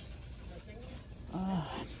lightweight.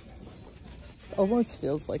 Almost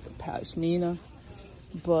feels like a pashmina,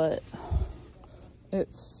 but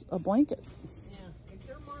it's a blanket.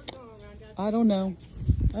 I don't know.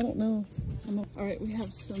 All right, we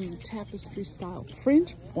have some tapestry style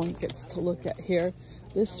fringe blankets to look at here.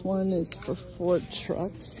 This one is for Ford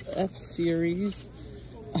trucks, F-Series.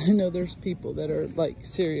 I know there's people that are like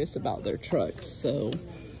serious about their trucks, so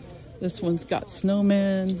this one's got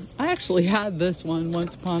snowmen. I actually had this one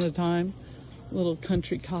once upon a time. Little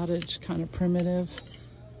country cottage, kind of primitive.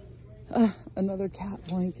 Another cat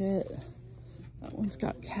blanket. That one's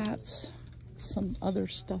got cats, some other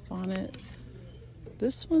stuff on it.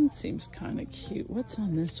 This one seems kind of cute. What's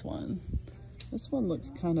on this one? This one looks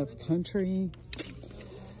kind of country.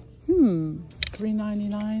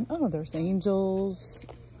 $3.99. Oh, there's angels.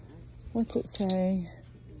 What's it say?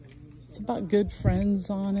 It's about good friends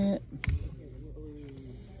on it.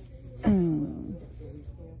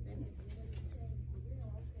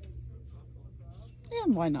 Yeah,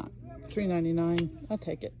 why not? $3.99. I'll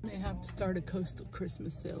take it. They have to start a coastal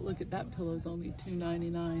Christmas sale. Look at that pillow's only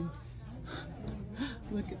 $2.99.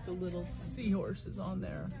 Look at the little seahorses on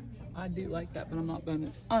there. I do like that, but I'm not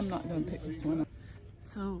gonna pick this one up.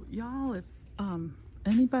 So y'all, if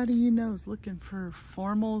anybody you know is looking for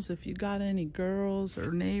formals, if you got any girls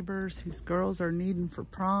or neighbors whose girls are needing for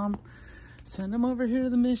prom, send them over here to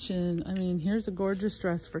the Mission. I mean, here's a gorgeous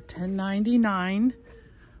dress for $10.99.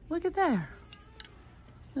 Look at there.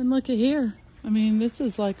 And look at here. I mean, this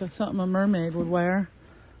is like something a mermaid would wear.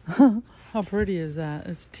 How pretty is that?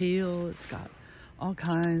 It's teal. It's got all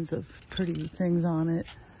kinds of pretty things on it.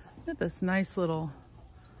 Look at this nice little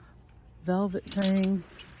velvet thing.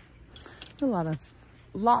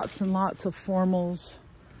 Lots and lots of formals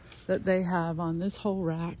that they have on this whole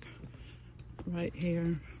rack right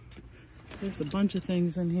here. There's a bunch of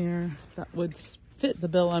things in here that would fit the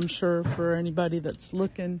bill, I'm sure, for anybody that's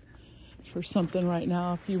looking for something right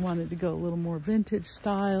now. If you wanted to go a little more vintage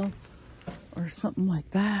style or something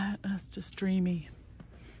like that, that's just dreamy.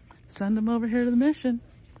 Send them over here to the Mission.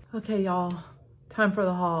 Okay, y'all, time for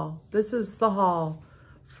the haul. This is the haul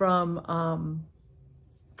from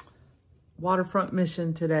Waterfront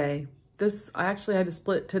Mission today. I actually had to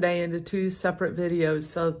split today into 2 separate videos.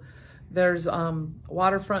 So there's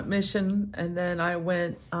Waterfront Mission, and then I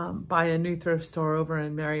went by a new thrift store over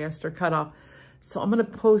in Mary Esther Cutoff. So I'm gonna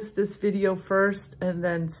post this video first and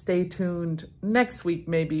then stay tuned next week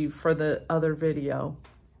maybe for the other video.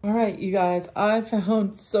 All right, you guys, I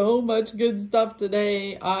found so much good stuff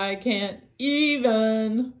today. I can't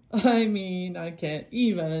even.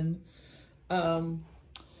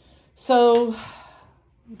 So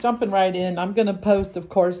jumping right in, I'm gonna post, of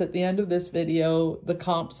course, at the end of this video, the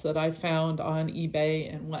comps that I found on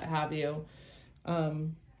eBay and what have you.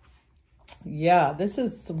 Yeah, this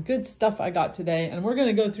is some good stuff I got today, and we're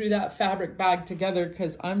gonna go through that fabric bag together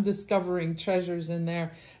because I'm discovering treasures in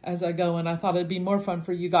there as I go, and I thought it'd be more fun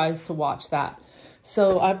for you guys to watch that.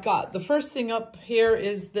 So I've got the first thing up here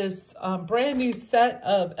is this brand new set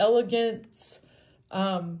of Elegance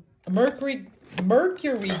Mercury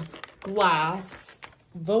glass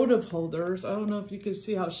votive holders. I don't know if you can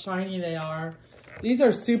see how shiny they are. These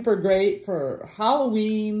are super great for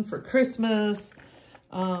Halloween, for Christmas.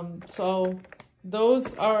 So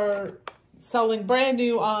those are selling brand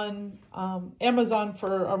new on Amazon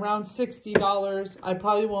for around $60. I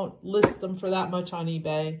probably won't list them for that much on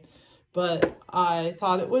eBay, but I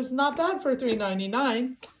thought it was not bad for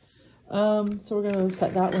 $3.99. So we're going to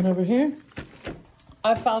set that one over here.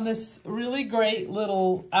 I found this really great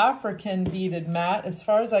little African beaded mat. As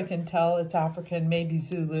far as I can tell, it's African, maybe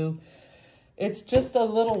Zulu. It's just a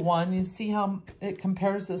little one. You see how it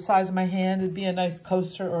compares to the size of my hand. It'd be a nice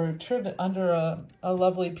coaster or a trivet under a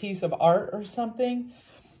lovely piece of art or something.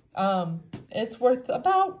 It's worth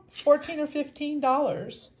about $14 or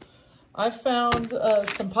 $15. I found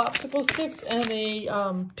some popsicle sticks and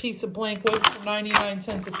a piece of blank wood for 99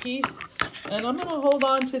 cents a piece. And I'm going to hold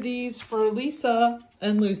on to these for Lisa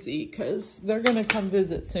and Lucy because they're going to come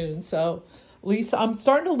visit soon. So Lisa, I'm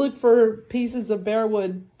starting to look for pieces of bare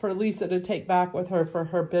wood for Lisa to take back with her for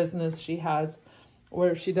her business she has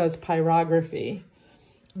where she does pyrography.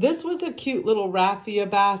 This was a cute little raffia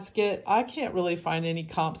basket. I can't really find any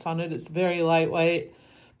comps on it. It's very lightweight,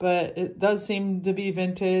 but it does seem to be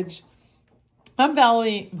vintage. I'm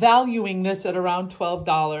valuing this at around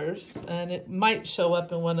 $12, and it might show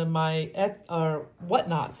up in one of my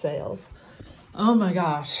whatnot sales. Oh my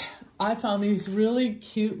gosh. I found these really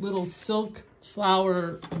cute little silk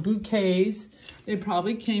flower bouquets. They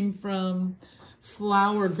probably came from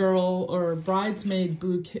Flower Girl or Bridesmaid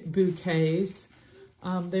bouquets.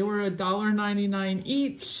 They were $1.99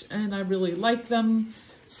 each, and I really like them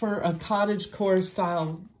for a cottagecore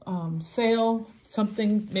style sale.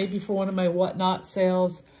 Something maybe for one of my whatnot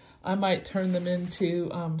sales. I might turn them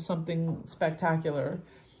into something spectacular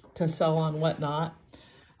to sell on whatnot.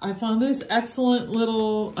 I found this excellent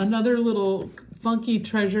another little funky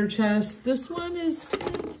treasure chest. This one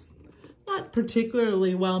is not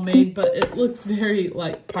particularly well made, but it looks very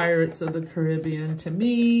like Pirates of the Caribbean to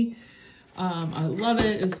me. I love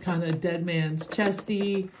it. It's kind of Dead Man's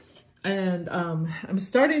Chesty. And I'm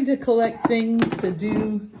starting to collect things to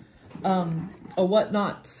do a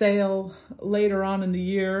whatnot sale later on in the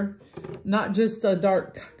year. Not just a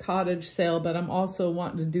dark cottage sale, but I'm also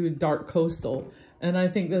wanting to do a dark coastal. And I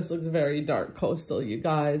think this looks very dark coastal, you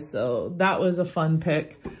guys. So that was a fun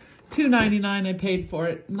pick. $2.99 I paid for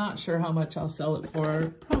it. Not sure how much I'll sell it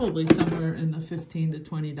for. Probably somewhere in the $15 to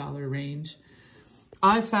 $20 range.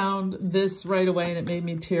 I found this right away and it made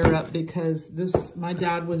me tear up because my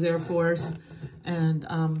dad was Air Force, and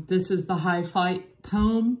this is the High Flight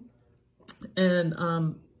poem. And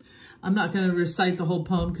I'm not going to recite the whole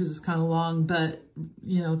poem because it's kind of long, but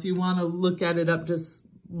you know, if you want to look at it up, just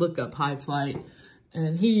look up High Flight.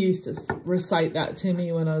 And he used to recite that to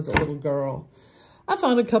me when I was a little girl. I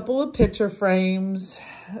found a couple of picture frames,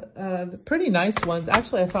 pretty nice ones.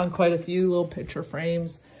 Actually, I found quite a few little picture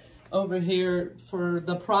frames over here for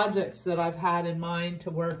the projects that I've had in mind to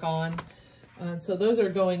work on. So those are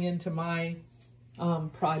going into my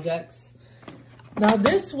projects. Now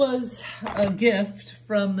this was a gift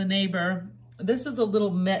from the neighbor. This is a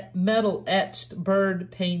little metal etched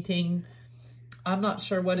bird painting. I'm not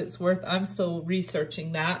sure what it's worth. I'm still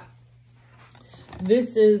researching that.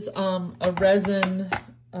 This is a resin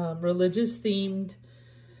religious themed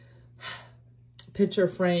picture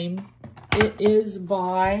frame. It is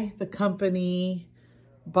by the company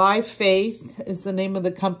By Faith is the name of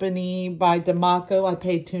the company, by DeMaco. I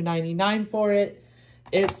paid $2.99 for it.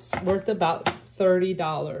 It's worth about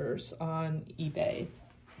 $30 on eBay.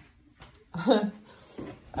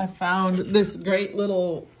 I found this great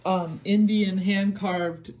little Indian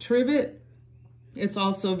hand-carved trivet. It's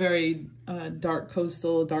also very dark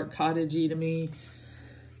coastal, dark cottagey to me.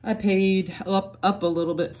 I paid up a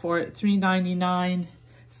little bit for it, $3.99.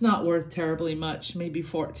 It's not worth terribly much, maybe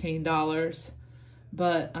 $14.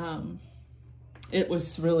 But it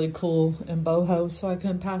was really cool in boho, so I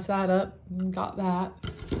couldn't pass that up and got that.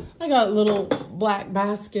 I got a little black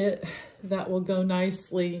basket that will go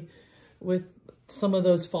nicely with some of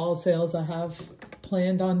those fall sales I have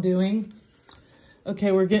planned on doing.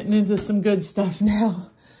 Okay, we're getting into some good stuff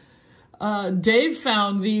now. Dave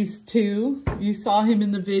found these two. You saw him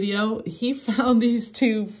in the video. He found these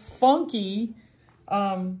two funky,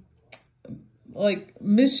 like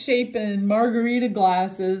misshapen margarita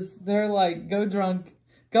glasses. They're like, go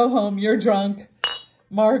home, you're drunk.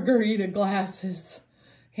 Margarita glasses,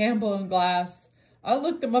 hand-blown glass. I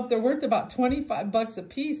looked them up. They're worth about 25 bucks a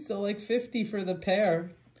piece, so like 50 for the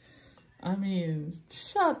pair. I mean,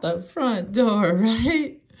 shut the front door,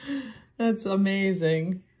 right? That's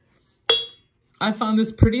amazing. I found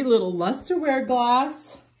this pretty little lusterware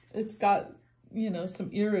glass. It's got, you know,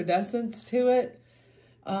 some iridescence to it.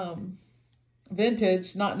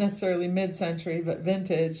 Vintage, not necessarily mid-century, but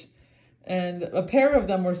vintage. And a pair of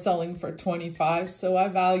them were selling for $25, so I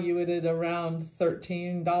valued it at around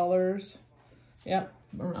 $13. Yep,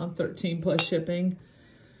 around $13 plus shipping.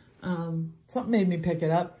 Something made me pick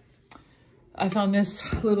it up. I found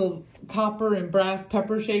this little copper and brass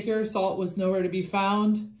pepper shaker. Salt was nowhere to be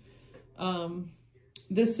found.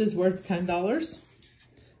 This is worth $10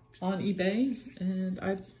 on eBay, and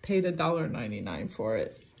I paid $1.99 for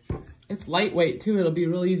it. It's lightweight too. It'll be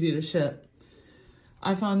real easy to ship.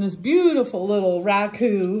 I found this beautiful little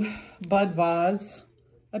raku bud vase.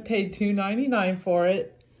 I paid $2.99 for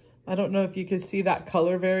it. I don't know if you can see that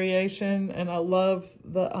color variation, and I love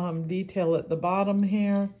the detail at the bottom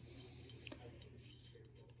here.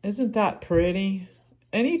 Isn't that pretty?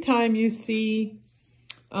 Anytime you see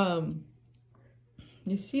that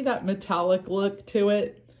metallic look to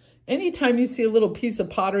it, anytime you see a little piece of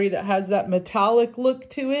pottery that has that metallic look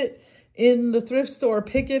to it in the thrift store,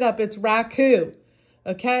 pick it up. It's raku.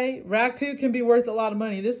 Okay, raku can be worth a lot of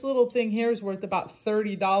money. This little thing here is worth about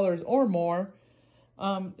 $30 or more.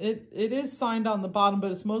 It is signed on the bottom, but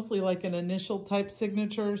it's mostly like an initial type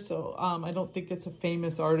signature. So I don't think it's a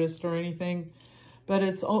famous artist or anything. But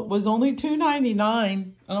it was only $2.99,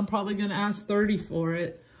 and I'm probably going to ask $30 for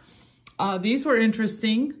it. These were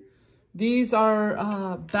interesting. These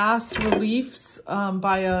are bas reliefs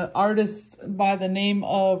by an artist by the name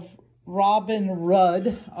of Robin Rudd.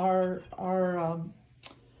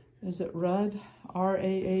 Is it Rudd?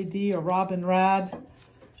 R-A-A-D, or Robin Rad.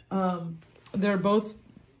 They're both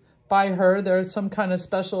by her. There's some kind of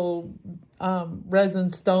special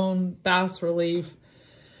resin stone bas relief.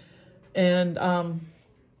 And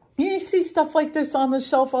you see stuff like this on the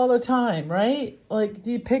shelf all the time, right? Like,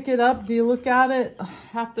 do you pick it up? Do you look at it?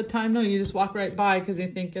 Half the time, no, you just walk right by because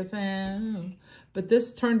you think it's, But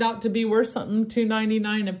this turned out to be worth something,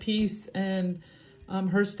 $2.99 a piece. And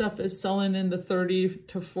her stuff is selling in the $30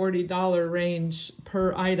 to $40 range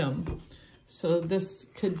per item. So this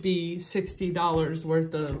could be $60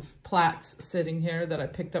 worth of plaques sitting here that I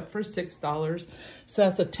picked up for $6. So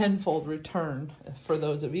that's a tenfold return for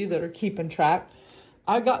those of you that are keeping track.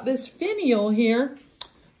 I got this finial here.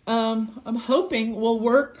 I'm hoping will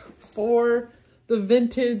work for the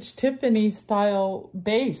vintage Tiffany style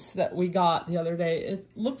base that we got the other day. It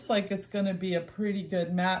looks like it's going to be a pretty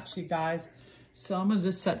good match, you guys. So I'm going to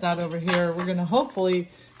just set that over here. We're going to hopefully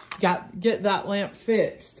get that lamp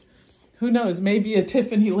fixed. Who knows? Maybe a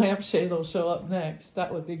Tiffany lampshade will show up next.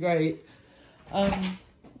 That would be great.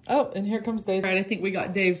 Oh, and here comes Dave. All right, I think we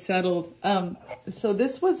got Dave settled. So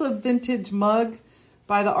this was a vintage mug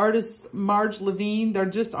by the artist Marge Levine. There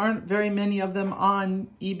just aren't very many of them on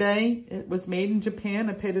eBay. It was made in Japan.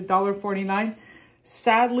 I paid $1.49.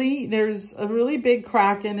 Sadly, there's a really big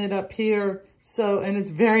crack in it up here. So, and it's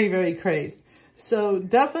very, very crazed. So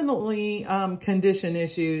definitely condition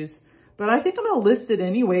issues. But I think I'm going to list it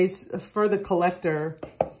anyways for the collector.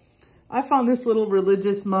 I found this little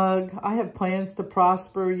religious mug. I have plans to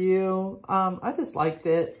prosper you. I just liked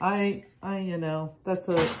it. You know,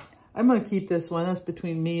 I'm going to keep this one. That's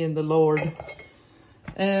between me and the Lord.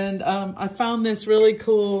 And I found this really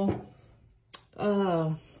cool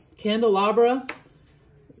candelabra.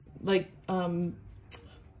 Like,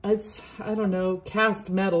 it's, I don't know, cast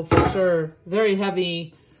metal for sure. Very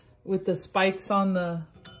heavy with the spikes on the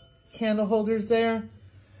candle holders there.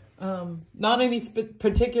 Not any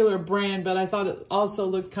particular brand, but I thought it also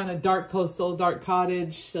looked kind of dark coastal, dark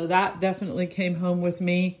cottage. So that definitely came home with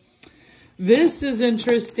me. This is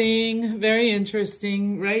interesting, very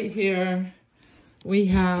interesting. Right here, we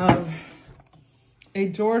have a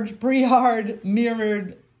George Briyard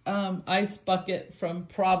mirrored ice bucket from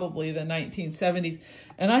probably the 1970s.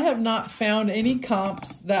 And I have not found any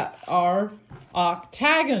comps that are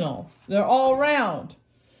octagonal. They're all round.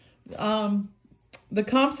 The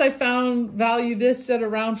comps I found value this at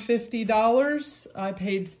around $50. I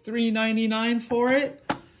paid $3.99 for it.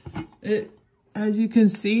 It, as you can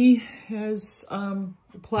see, has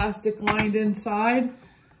plastic lined inside.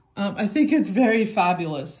 I think it's very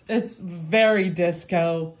fabulous. It's very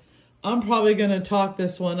disco. I'm probably going to talk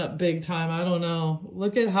this one up big time. I don't know.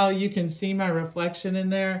 Look at how you can see my reflection in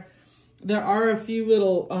there. There are a few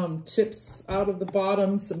little chips out of the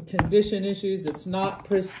bottom, some condition issues. It's not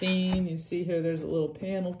pristine. You see here, there's a little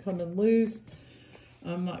panel coming loose.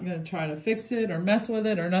 I'm not going to try to fix it or mess with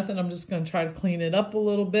it or nothing. I'm just going to try to clean it up a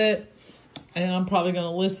little bit. And I'm probably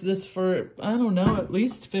going to list this for, I don't know, at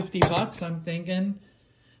least 50 bucks, I'm thinking.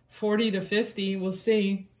 40 to 50, we'll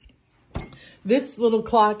see. This little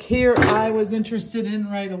clock here, I was interested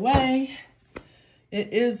in right away.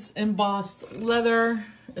 It is embossed leather.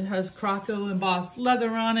 It has Croco embossed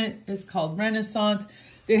leather on it. It's called Renaissance.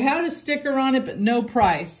 They had a sticker on it, but no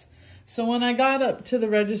price. So when I got up to the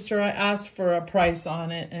register, I asked for a price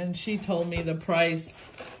on it, and she told me the price.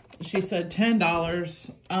 She said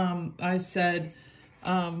 $10. I said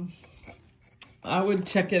I would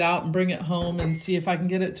check it out and bring it home and see if I can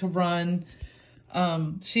get it to run.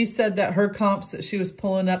 She said that her comps that she was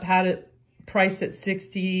pulling up had it priced at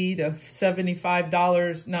 $60 to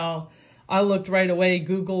 $75. Now, I looked right away.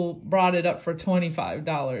 Google brought it up for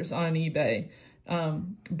 $25 on eBay.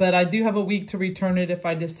 But I do have a week to return it if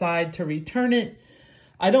I decide to return it.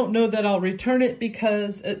 I don't know that I'll return it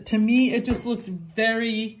because to me, it just looks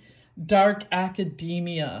very dark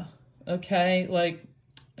academia. Okay, like,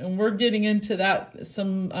 and we're getting into that,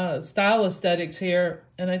 some style aesthetics here.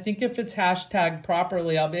 And I think if it's hashtagged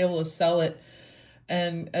properly, I'll be able to sell it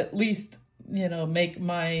and at least, you know, make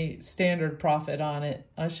my standard profit on it.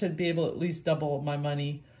 I should be able to at least double my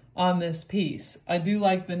money on this piece. I do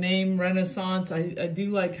like the name Renaissance. I do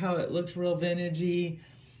like how it looks real vintagey.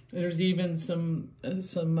 There's even some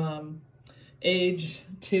age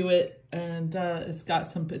to it, and it's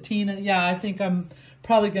got some patina. Yeah, I think I'm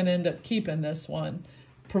probably going to end up keeping this one,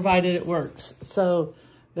 provided it works. So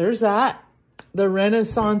there's that. The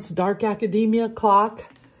Renaissance Dark Academia clock.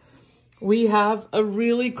 We have a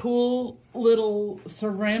really cool little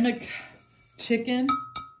ceramic chicken.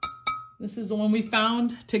 This is the one we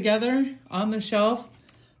found together on the shelf.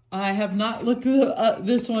 I have not looked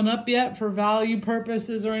this one up yet for value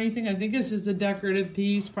purposes or anything. I think it's just a decorative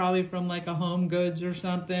piece, probably from like a Home Goods or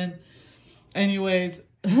something. Anyways,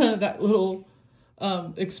 that little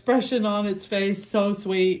expression on its face, so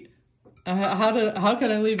sweet. How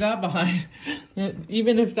can I leave that behind?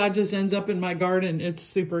 Even if that just ends up in my garden, it's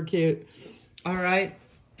super cute. All right,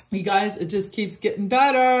 you guys, it just keeps getting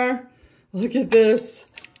better. Look at this.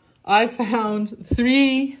 I found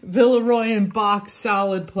 3 Villeroy and Boch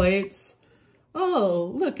salad plates.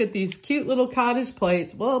 Oh, look at these cute little cottage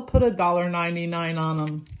plates. Well, I'll put $1.99 on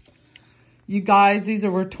them. You guys, these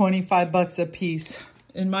are worth 25 bucks a piece.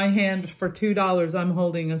 In my hand for $2, I'm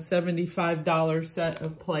holding a $75 set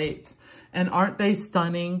of plates. And aren't they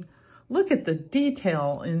stunning? Look at the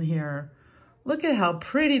detail in here. Look at how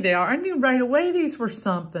pretty they are. I knew right away these were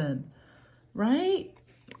something, right?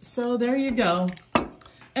 So there you go.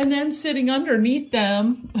 And then sitting underneath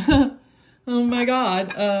them, oh my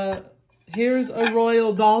God, here's a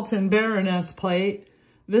Royal Doulton Baroness plate.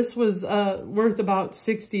 This was worth about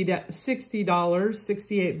 $60,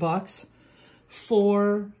 68 bucks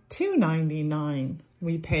for $2.99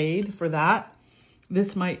 we paid for that.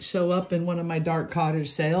 This might show up in one of my dark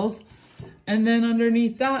cottage sales. And then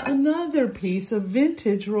underneath that, another piece of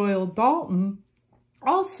vintage Royal Doulton,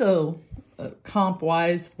 also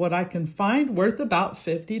comp-wise, what I can find, worth about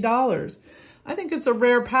 $50. I think it's a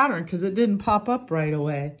rare pattern because it didn't pop up right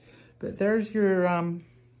away. But there's your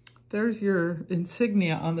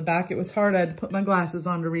insignia on the back. It was hard. I had to put my glasses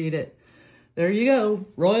on to read it. There you go.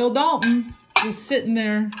 Royal Doulton, just sitting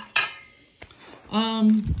there.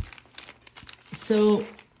 So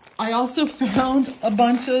I also found a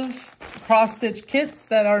bunch of cross-stitch kits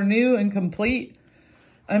that are new and complete.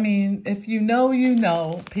 I mean, if you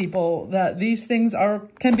know, people, that these things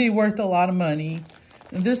can be worth a lot of money.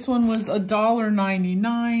 This one was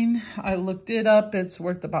 $1.99. I looked it up. It's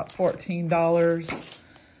worth about $14.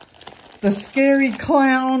 The scary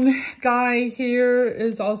clown guy here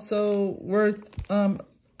is also worth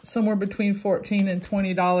somewhere between $14 and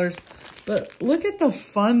 $20. But look at the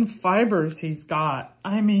fun fibers he's got.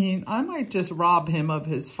 I mean, I might just rob him of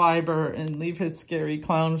his fiber and leave his scary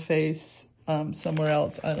clown face somewhere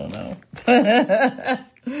else. I don't know.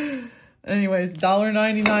 Anyways,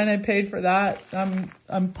 $1.99 I paid for that.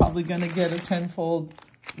 I'm probably going to get a tenfold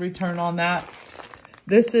return on that.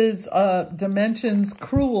 This is Dimensions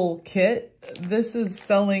Cruel Kit. This is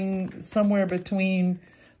selling somewhere between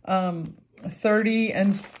 $30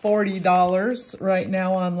 and $40 right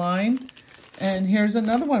now online. And here's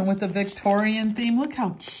another one with a Victorian theme. Look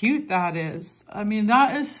how cute that is. I mean,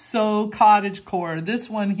 that is so cottagecore. This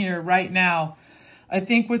one here right now, I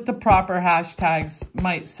think with the proper hashtags,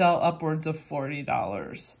 might sell upwards of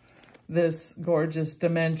 $40. This gorgeous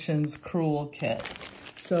Dimensions Cruel Kit.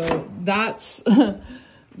 So that's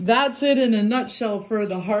that's it in a nutshell for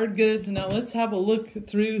the hard goods. Now let's have a look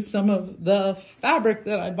through some of the fabric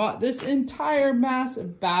that I bought. This entire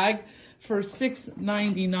massive bag for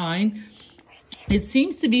 $6.99. It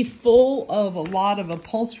seems to be full of a lot of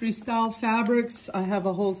upholstery style fabrics. I have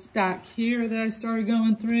a whole stack here that I started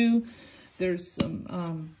going through. There's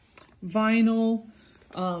some vinyl.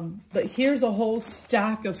 But here's a whole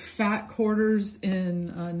stack of fat quarters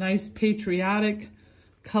in nice patriotic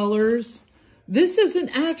colors. This is an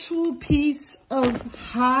actual piece of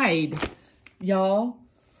hide, y'all.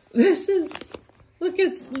 This is, look,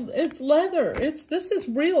 it's leather. This is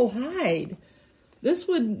real hide. This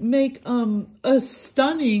would make a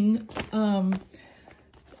stunning, I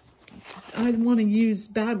want to use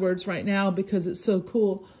bad words right now because it's so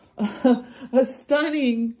cool. A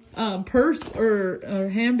stunning purse or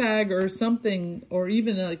handbag or something, or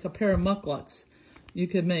even like a pair of mucklucks you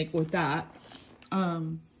could make with that.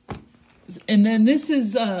 And then this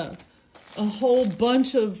is a whole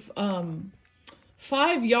bunch of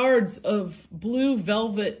 5 yards of blue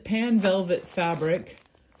velvet, pan velvet fabric.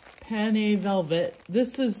 Panne velvet.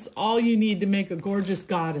 This is all you need to make a gorgeous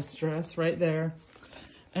goddess dress right there.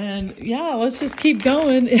 And yeah, let's just keep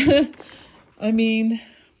going. I mean,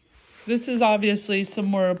 this is obviously some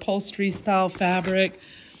more upholstery style fabric.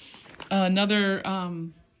 Another,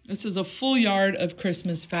 this is a full yard of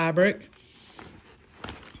Christmas fabric.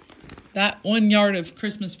 That 1 yard of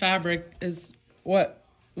Christmas fabric is what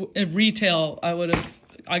at retail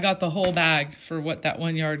I got the whole bag for what that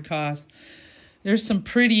 1 yard cost. There's some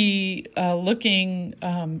pretty looking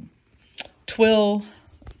twill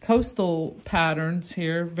coastal patterns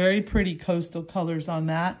here. Very pretty coastal colors on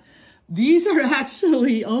that. These are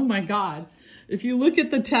actually, oh my God. If you look at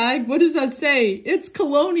the tag, what does that say? It's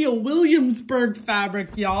Colonial Williamsburg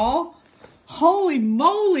fabric, y'all. Holy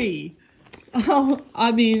moly.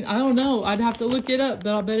 I mean, I don't know. I'd have to look it up,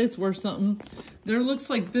 but I'll bet it's worth something. There looks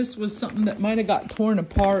like this was something that might have got torn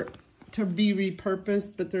apart to be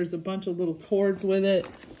repurposed, but there's a bunch of little cords with it,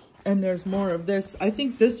 and there's more of this. I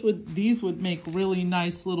think these would make really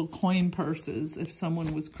nice little coin purses if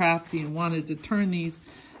someone was crafty and wanted to turn these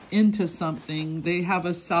into something. They have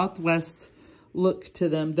a Southwest look to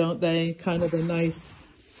them, don't they? Kind of a nice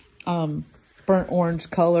burnt orange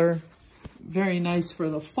color. Very nice for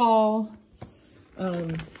the fall.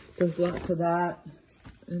 There's lots of that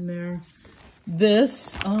in there.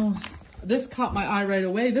 This caught my eye right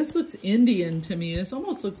away. This looks Indian to me. This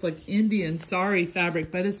almost looks like Indian sari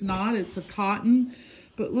fabric, but it's not. It's a cotton.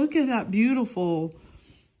 But look at that beautiful,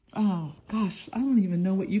 oh gosh, I don't even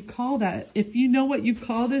know what you call that. If you know what you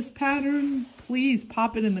call this pattern, please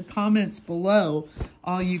pop it in the comments below,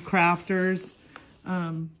 all you crafters.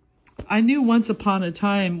 I knew once upon a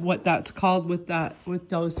time what that's called with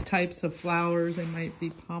those types of flowers. They might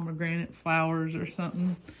be pomegranate flowers or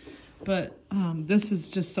something. But this is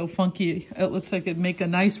just so funky. It looks like it'd make a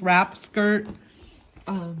nice wrap skirt.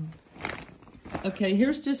 Okay,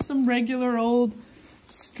 here's just some regular old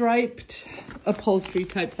striped upholstery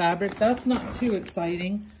type fabric. That's not too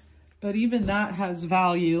exciting. but even that has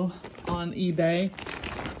value on eBay.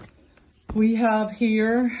 We have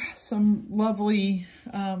here some lovely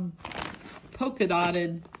polka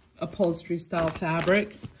dotted upholstery style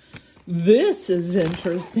fabric. This is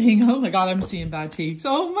interesting. Oh my God, I'm seeing batiks.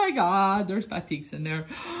 Oh my God, there's batiks in there.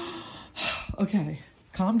 Okay,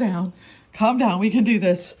 calm down. Calm down, we can do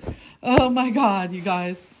this. Oh my God, you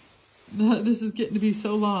guys. This is getting to be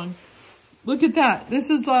so long. Look at that. This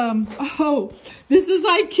is, this is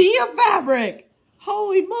Ikea fabric.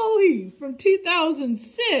 Holy moly, from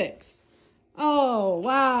 2006. Oh,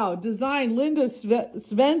 wow. Design Linda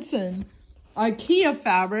Svensson. Ikea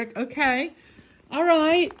fabric. Okay. All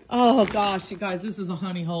right. Oh gosh, you guys, this is a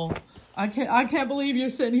honey hole. I can't believe you're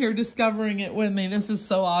sitting here discovering it with me. This is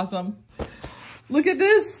so awesome. Look at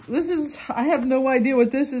this. This is, I have no idea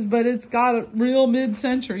what this is, but it's got a real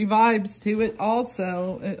mid-century vibes to it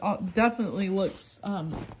also. It definitely looks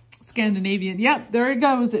Scandinavian. Yep, there it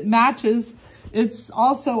goes. It matches. It's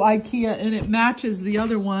also Ikea and it matches the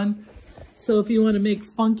other one. So if you want to make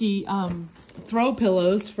funky throw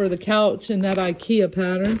pillows for the couch in that Ikea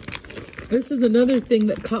pattern. This is another thing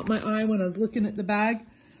that caught my eye when I was looking at the bag.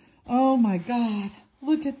 Oh my God,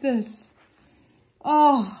 look at this.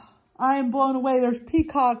 Oh, I am blown away. There's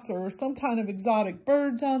peacocks or some kind of exotic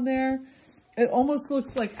birds on there. It almost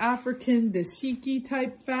looks like African dashiki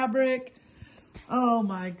type fabric. Oh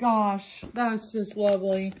my gosh, that's just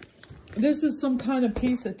lovely. This is some kind of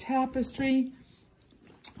piece of tapestry.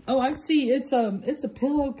 Oh, I see. It's a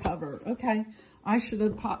pillow cover. Okay, I should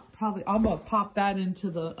have probably. I'm gonna pop that into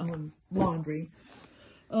the laundry.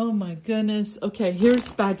 Oh my goodness. Okay,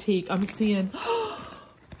 here's batik. I'm seeing.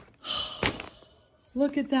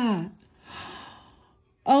 Look at that.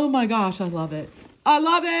 Oh my gosh, I love it. I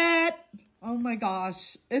love it. Oh my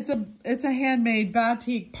gosh. It's a handmade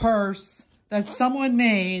batik purse that someone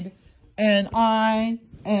made and I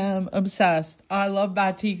am obsessed. I love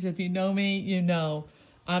batiks. If you know me, you know.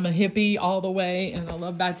 I'm a hippie all the way and I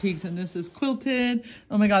love batiks, and this is quilted.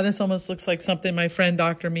 Oh my God, this almost looks like something my friend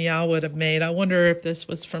Dr. Meow would have made. I wonder if this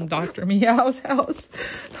was from Dr. Meow's house.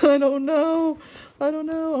 I don't know. I don't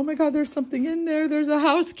know. Oh my God, there's something in there. There's a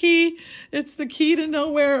house key. It's the key to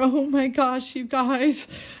nowhere. Oh my gosh, you guys.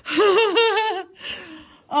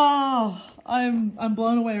 Oh, I'm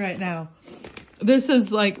blown away right now. This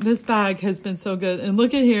is like, this bag has been so good. And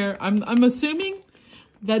look at here. I'm assuming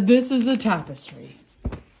that this is a tapestry.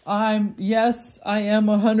 Yes, I am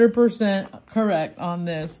 100% correct on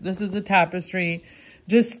this. This is a tapestry.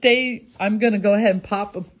 Just stay. I'm going to go ahead and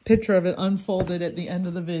pop a picture of it unfolded at the end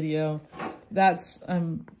of the video. That's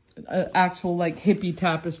an actual like hippie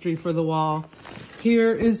tapestry for the wall.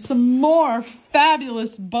 Here is some more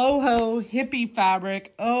fabulous boho hippie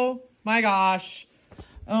fabric. Oh my gosh.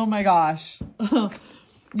 Oh my gosh.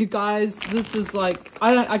 You guys, this is like,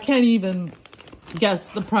 I can't even guess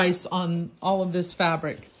the price on all of this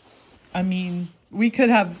fabric. I mean, we could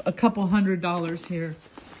have a couple $100 here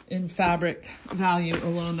in fabric value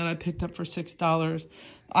alone that I picked up for $6.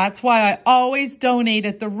 That's why I always donate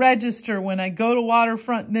at the register when I go to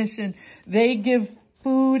Waterfront Mission. They give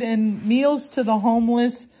food and meals to the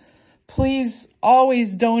homeless. Please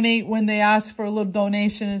always donate when they ask for a little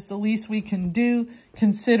donation. It's the least we can do,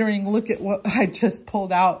 considering, look at what I just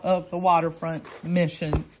pulled out of the Waterfront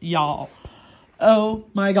Mission, y'all. Oh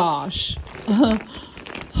my gosh.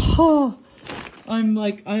 Oh, I'm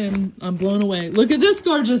blown away. Look at this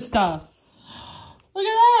gorgeous stuff. Look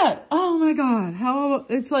at that. Oh my God. How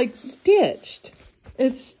it's like stitched.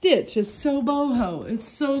 It's stitched. It's so boho. It's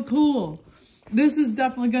so cool. This is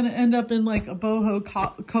definitely going to end up in like a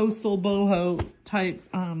boho, coastal boho type,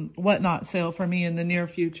 whatnot sale for me in the near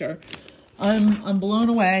future. I'm blown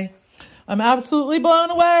away. I'm absolutely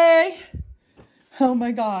blown away. Oh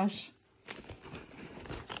my gosh.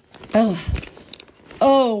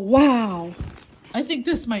 Oh, wow. I think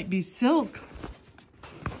this might be silk.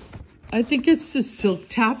 I think it's the silk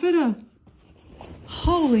taffeta.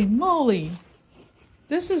 Holy moly.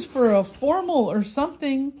 This is for a formal or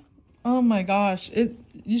something. Oh my gosh.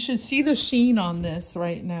 You should see the sheen on this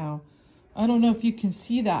right now. I don't know if you can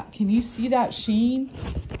see that. Can you see that sheen?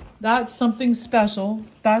 That's something special.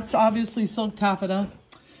 That's obviously silk taffeta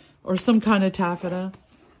or some kind of taffeta.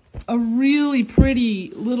 A really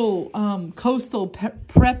pretty little coastal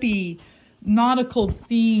preppy nautical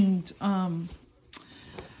themed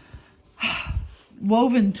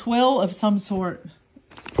woven twill of some sort,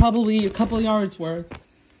 probably a couple yards worth.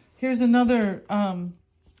 Here's another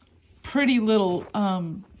pretty little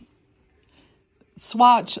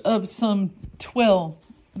swatch of some twill.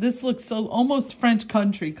 This looks so almost French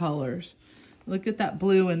country colors. Look at that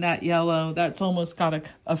blue and that yellow. That's almost got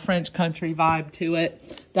a French country vibe to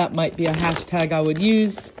it. That might be a hashtag I would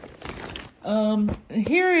use.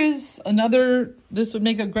 Here is another, this would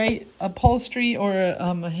make a great upholstery or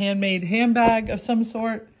a handmade handbag of some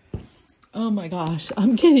sort. Oh my gosh,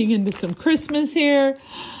 I'm getting into some Christmas here.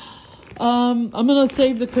 I'm going to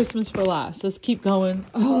save the Christmas for last. Let's keep going.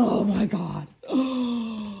 Oh my God.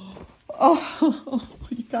 Oh,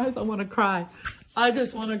 you guys, I want to cry. I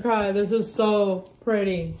just want to cry. This is so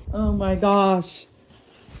pretty. Oh my gosh.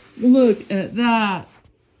 Look at that.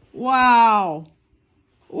 Wow.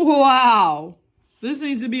 Wow. This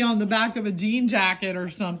needs to be on the back of a jean jacket or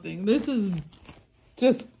something. This is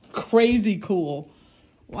just crazy cool.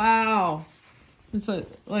 Wow. It's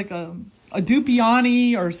like a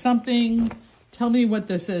Dupioni or something. Tell me what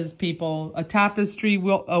this is, people. A tapestry,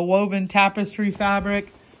 a woven tapestry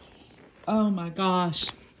fabric. Oh my gosh.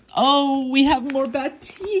 Oh, we have more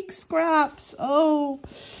batik scraps. Oh,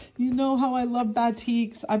 you know how I love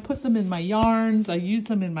batiks. I put them in my yarns. I use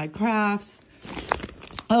them in my crafts.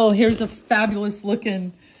 Oh, here's a fabulous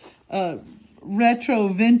looking retro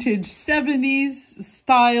vintage 70s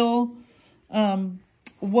style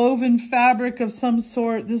woven fabric of some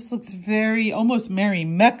sort. This looks very almost Mary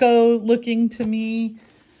Mecco looking to me.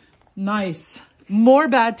 Nice. More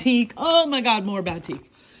batik. Oh my God, more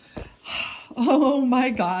batik. Oh my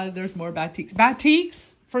God, there's more batiks.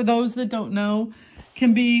 Batiks, for those that don't know,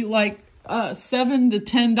 can be like $7 to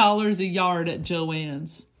 $10 a yard at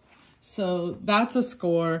Joann's. So that's a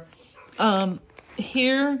score.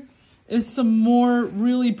 Here is some more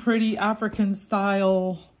really pretty African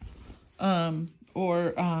style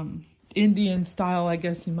or Indian style, I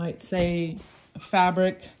guess you might say,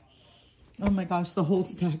 fabric. Oh my gosh, the whole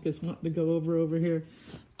stack is wanting to go over here.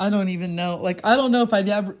 I don't even know. Like, I don't know if I'd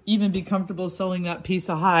ever even be comfortable sewing that piece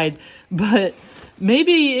of hide, but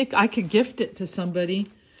maybe I could gift it to somebody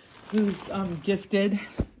who's gifted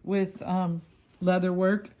with leather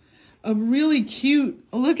work. A really cute,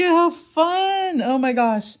 look at how fun. Oh my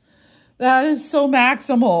gosh. That is so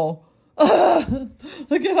maximal.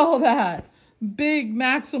 Look at all that. Big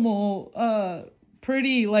maximal,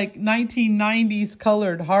 pretty like 1990s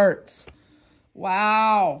colored hearts.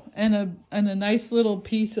 Wow. And a nice little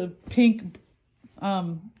piece of pink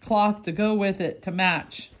cloth to go with it to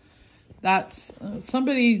match. That's,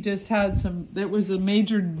 somebody just had some, there was a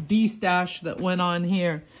major de-stash that went on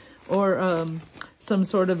here. Or some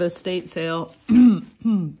sort of estate sale.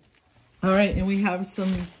 All right, and we have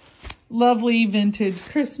some lovely vintage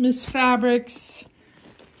Christmas fabrics.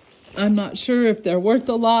 I'm not sure if they're worth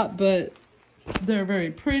a lot, but they're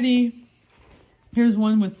very pretty. Here's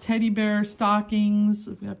one with teddy bear stockings.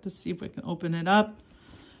 We have to see if we can open it up.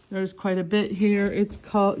 There's quite a bit here. It's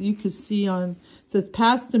called, you can see on, it says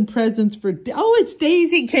past and presents for, oh, it's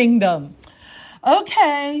Daisy Kingdom.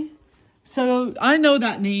 Okay. So I know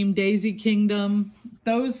that name, Daisy Kingdom.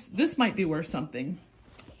 This might be worth something.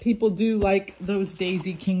 People do like those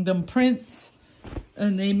Daisy Kingdom prints,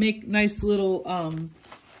 and they make nice little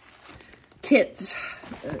kits,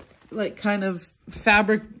 like kind of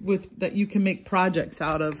fabric with that you can make projects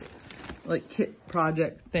out of, like kit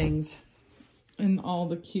project things. And all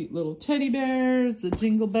the cute little teddy bears, the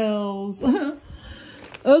jingle bells.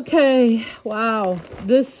 Okay, wow.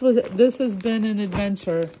 This has been an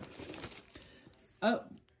adventure. Oh,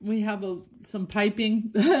 we have some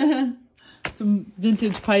piping, some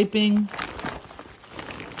vintage piping,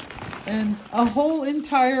 and a whole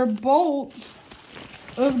entire bolt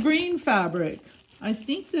of green fabric. I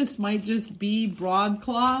think this might just be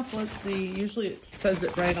broadcloth. Let's see. Usually it says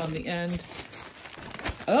it right on the end.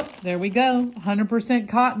 Oh, there we go. 100%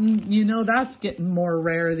 cotton. You know that's getting more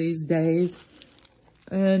rare these days.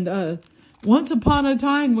 And once upon a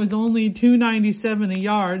time was only $2.97 a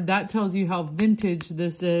yard. That tells you how vintage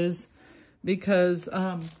this is, because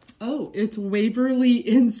oh, it's Waverly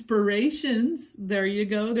Inspirations. There you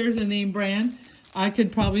go. There's a name brand. I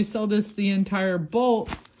could probably sell this the entire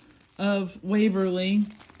bolt of Waverly.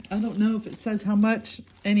 I don't know if it says how much.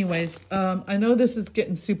 Anyways, I know this is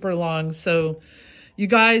getting super long, so you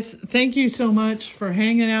guys, thank you so much for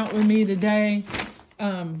hanging out with me today.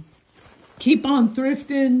 Keep on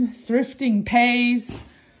thrifting. Thrifting pays.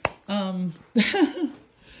 I'm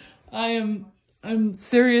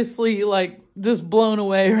seriously like just blown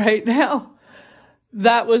away right now.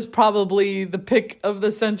 That was probably the pick of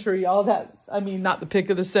the century. All that, I mean, not the pick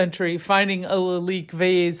of the century. Finding a Lalique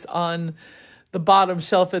vase on the bottom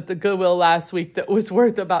shelf at the Goodwill last week that was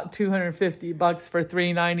worth about $250 for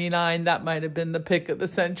 $3.99. That might have been the pick of the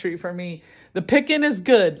century for me. The picking is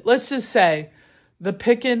good. Let's just say the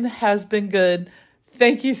picking has been good.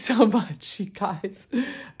 Thank you so much, you guys.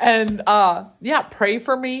 And yeah, pray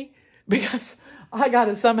for me because I got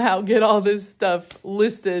to somehow get all this stuff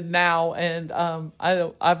listed now. And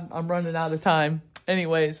I'm running out of time.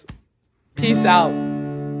 Anyways, peace out.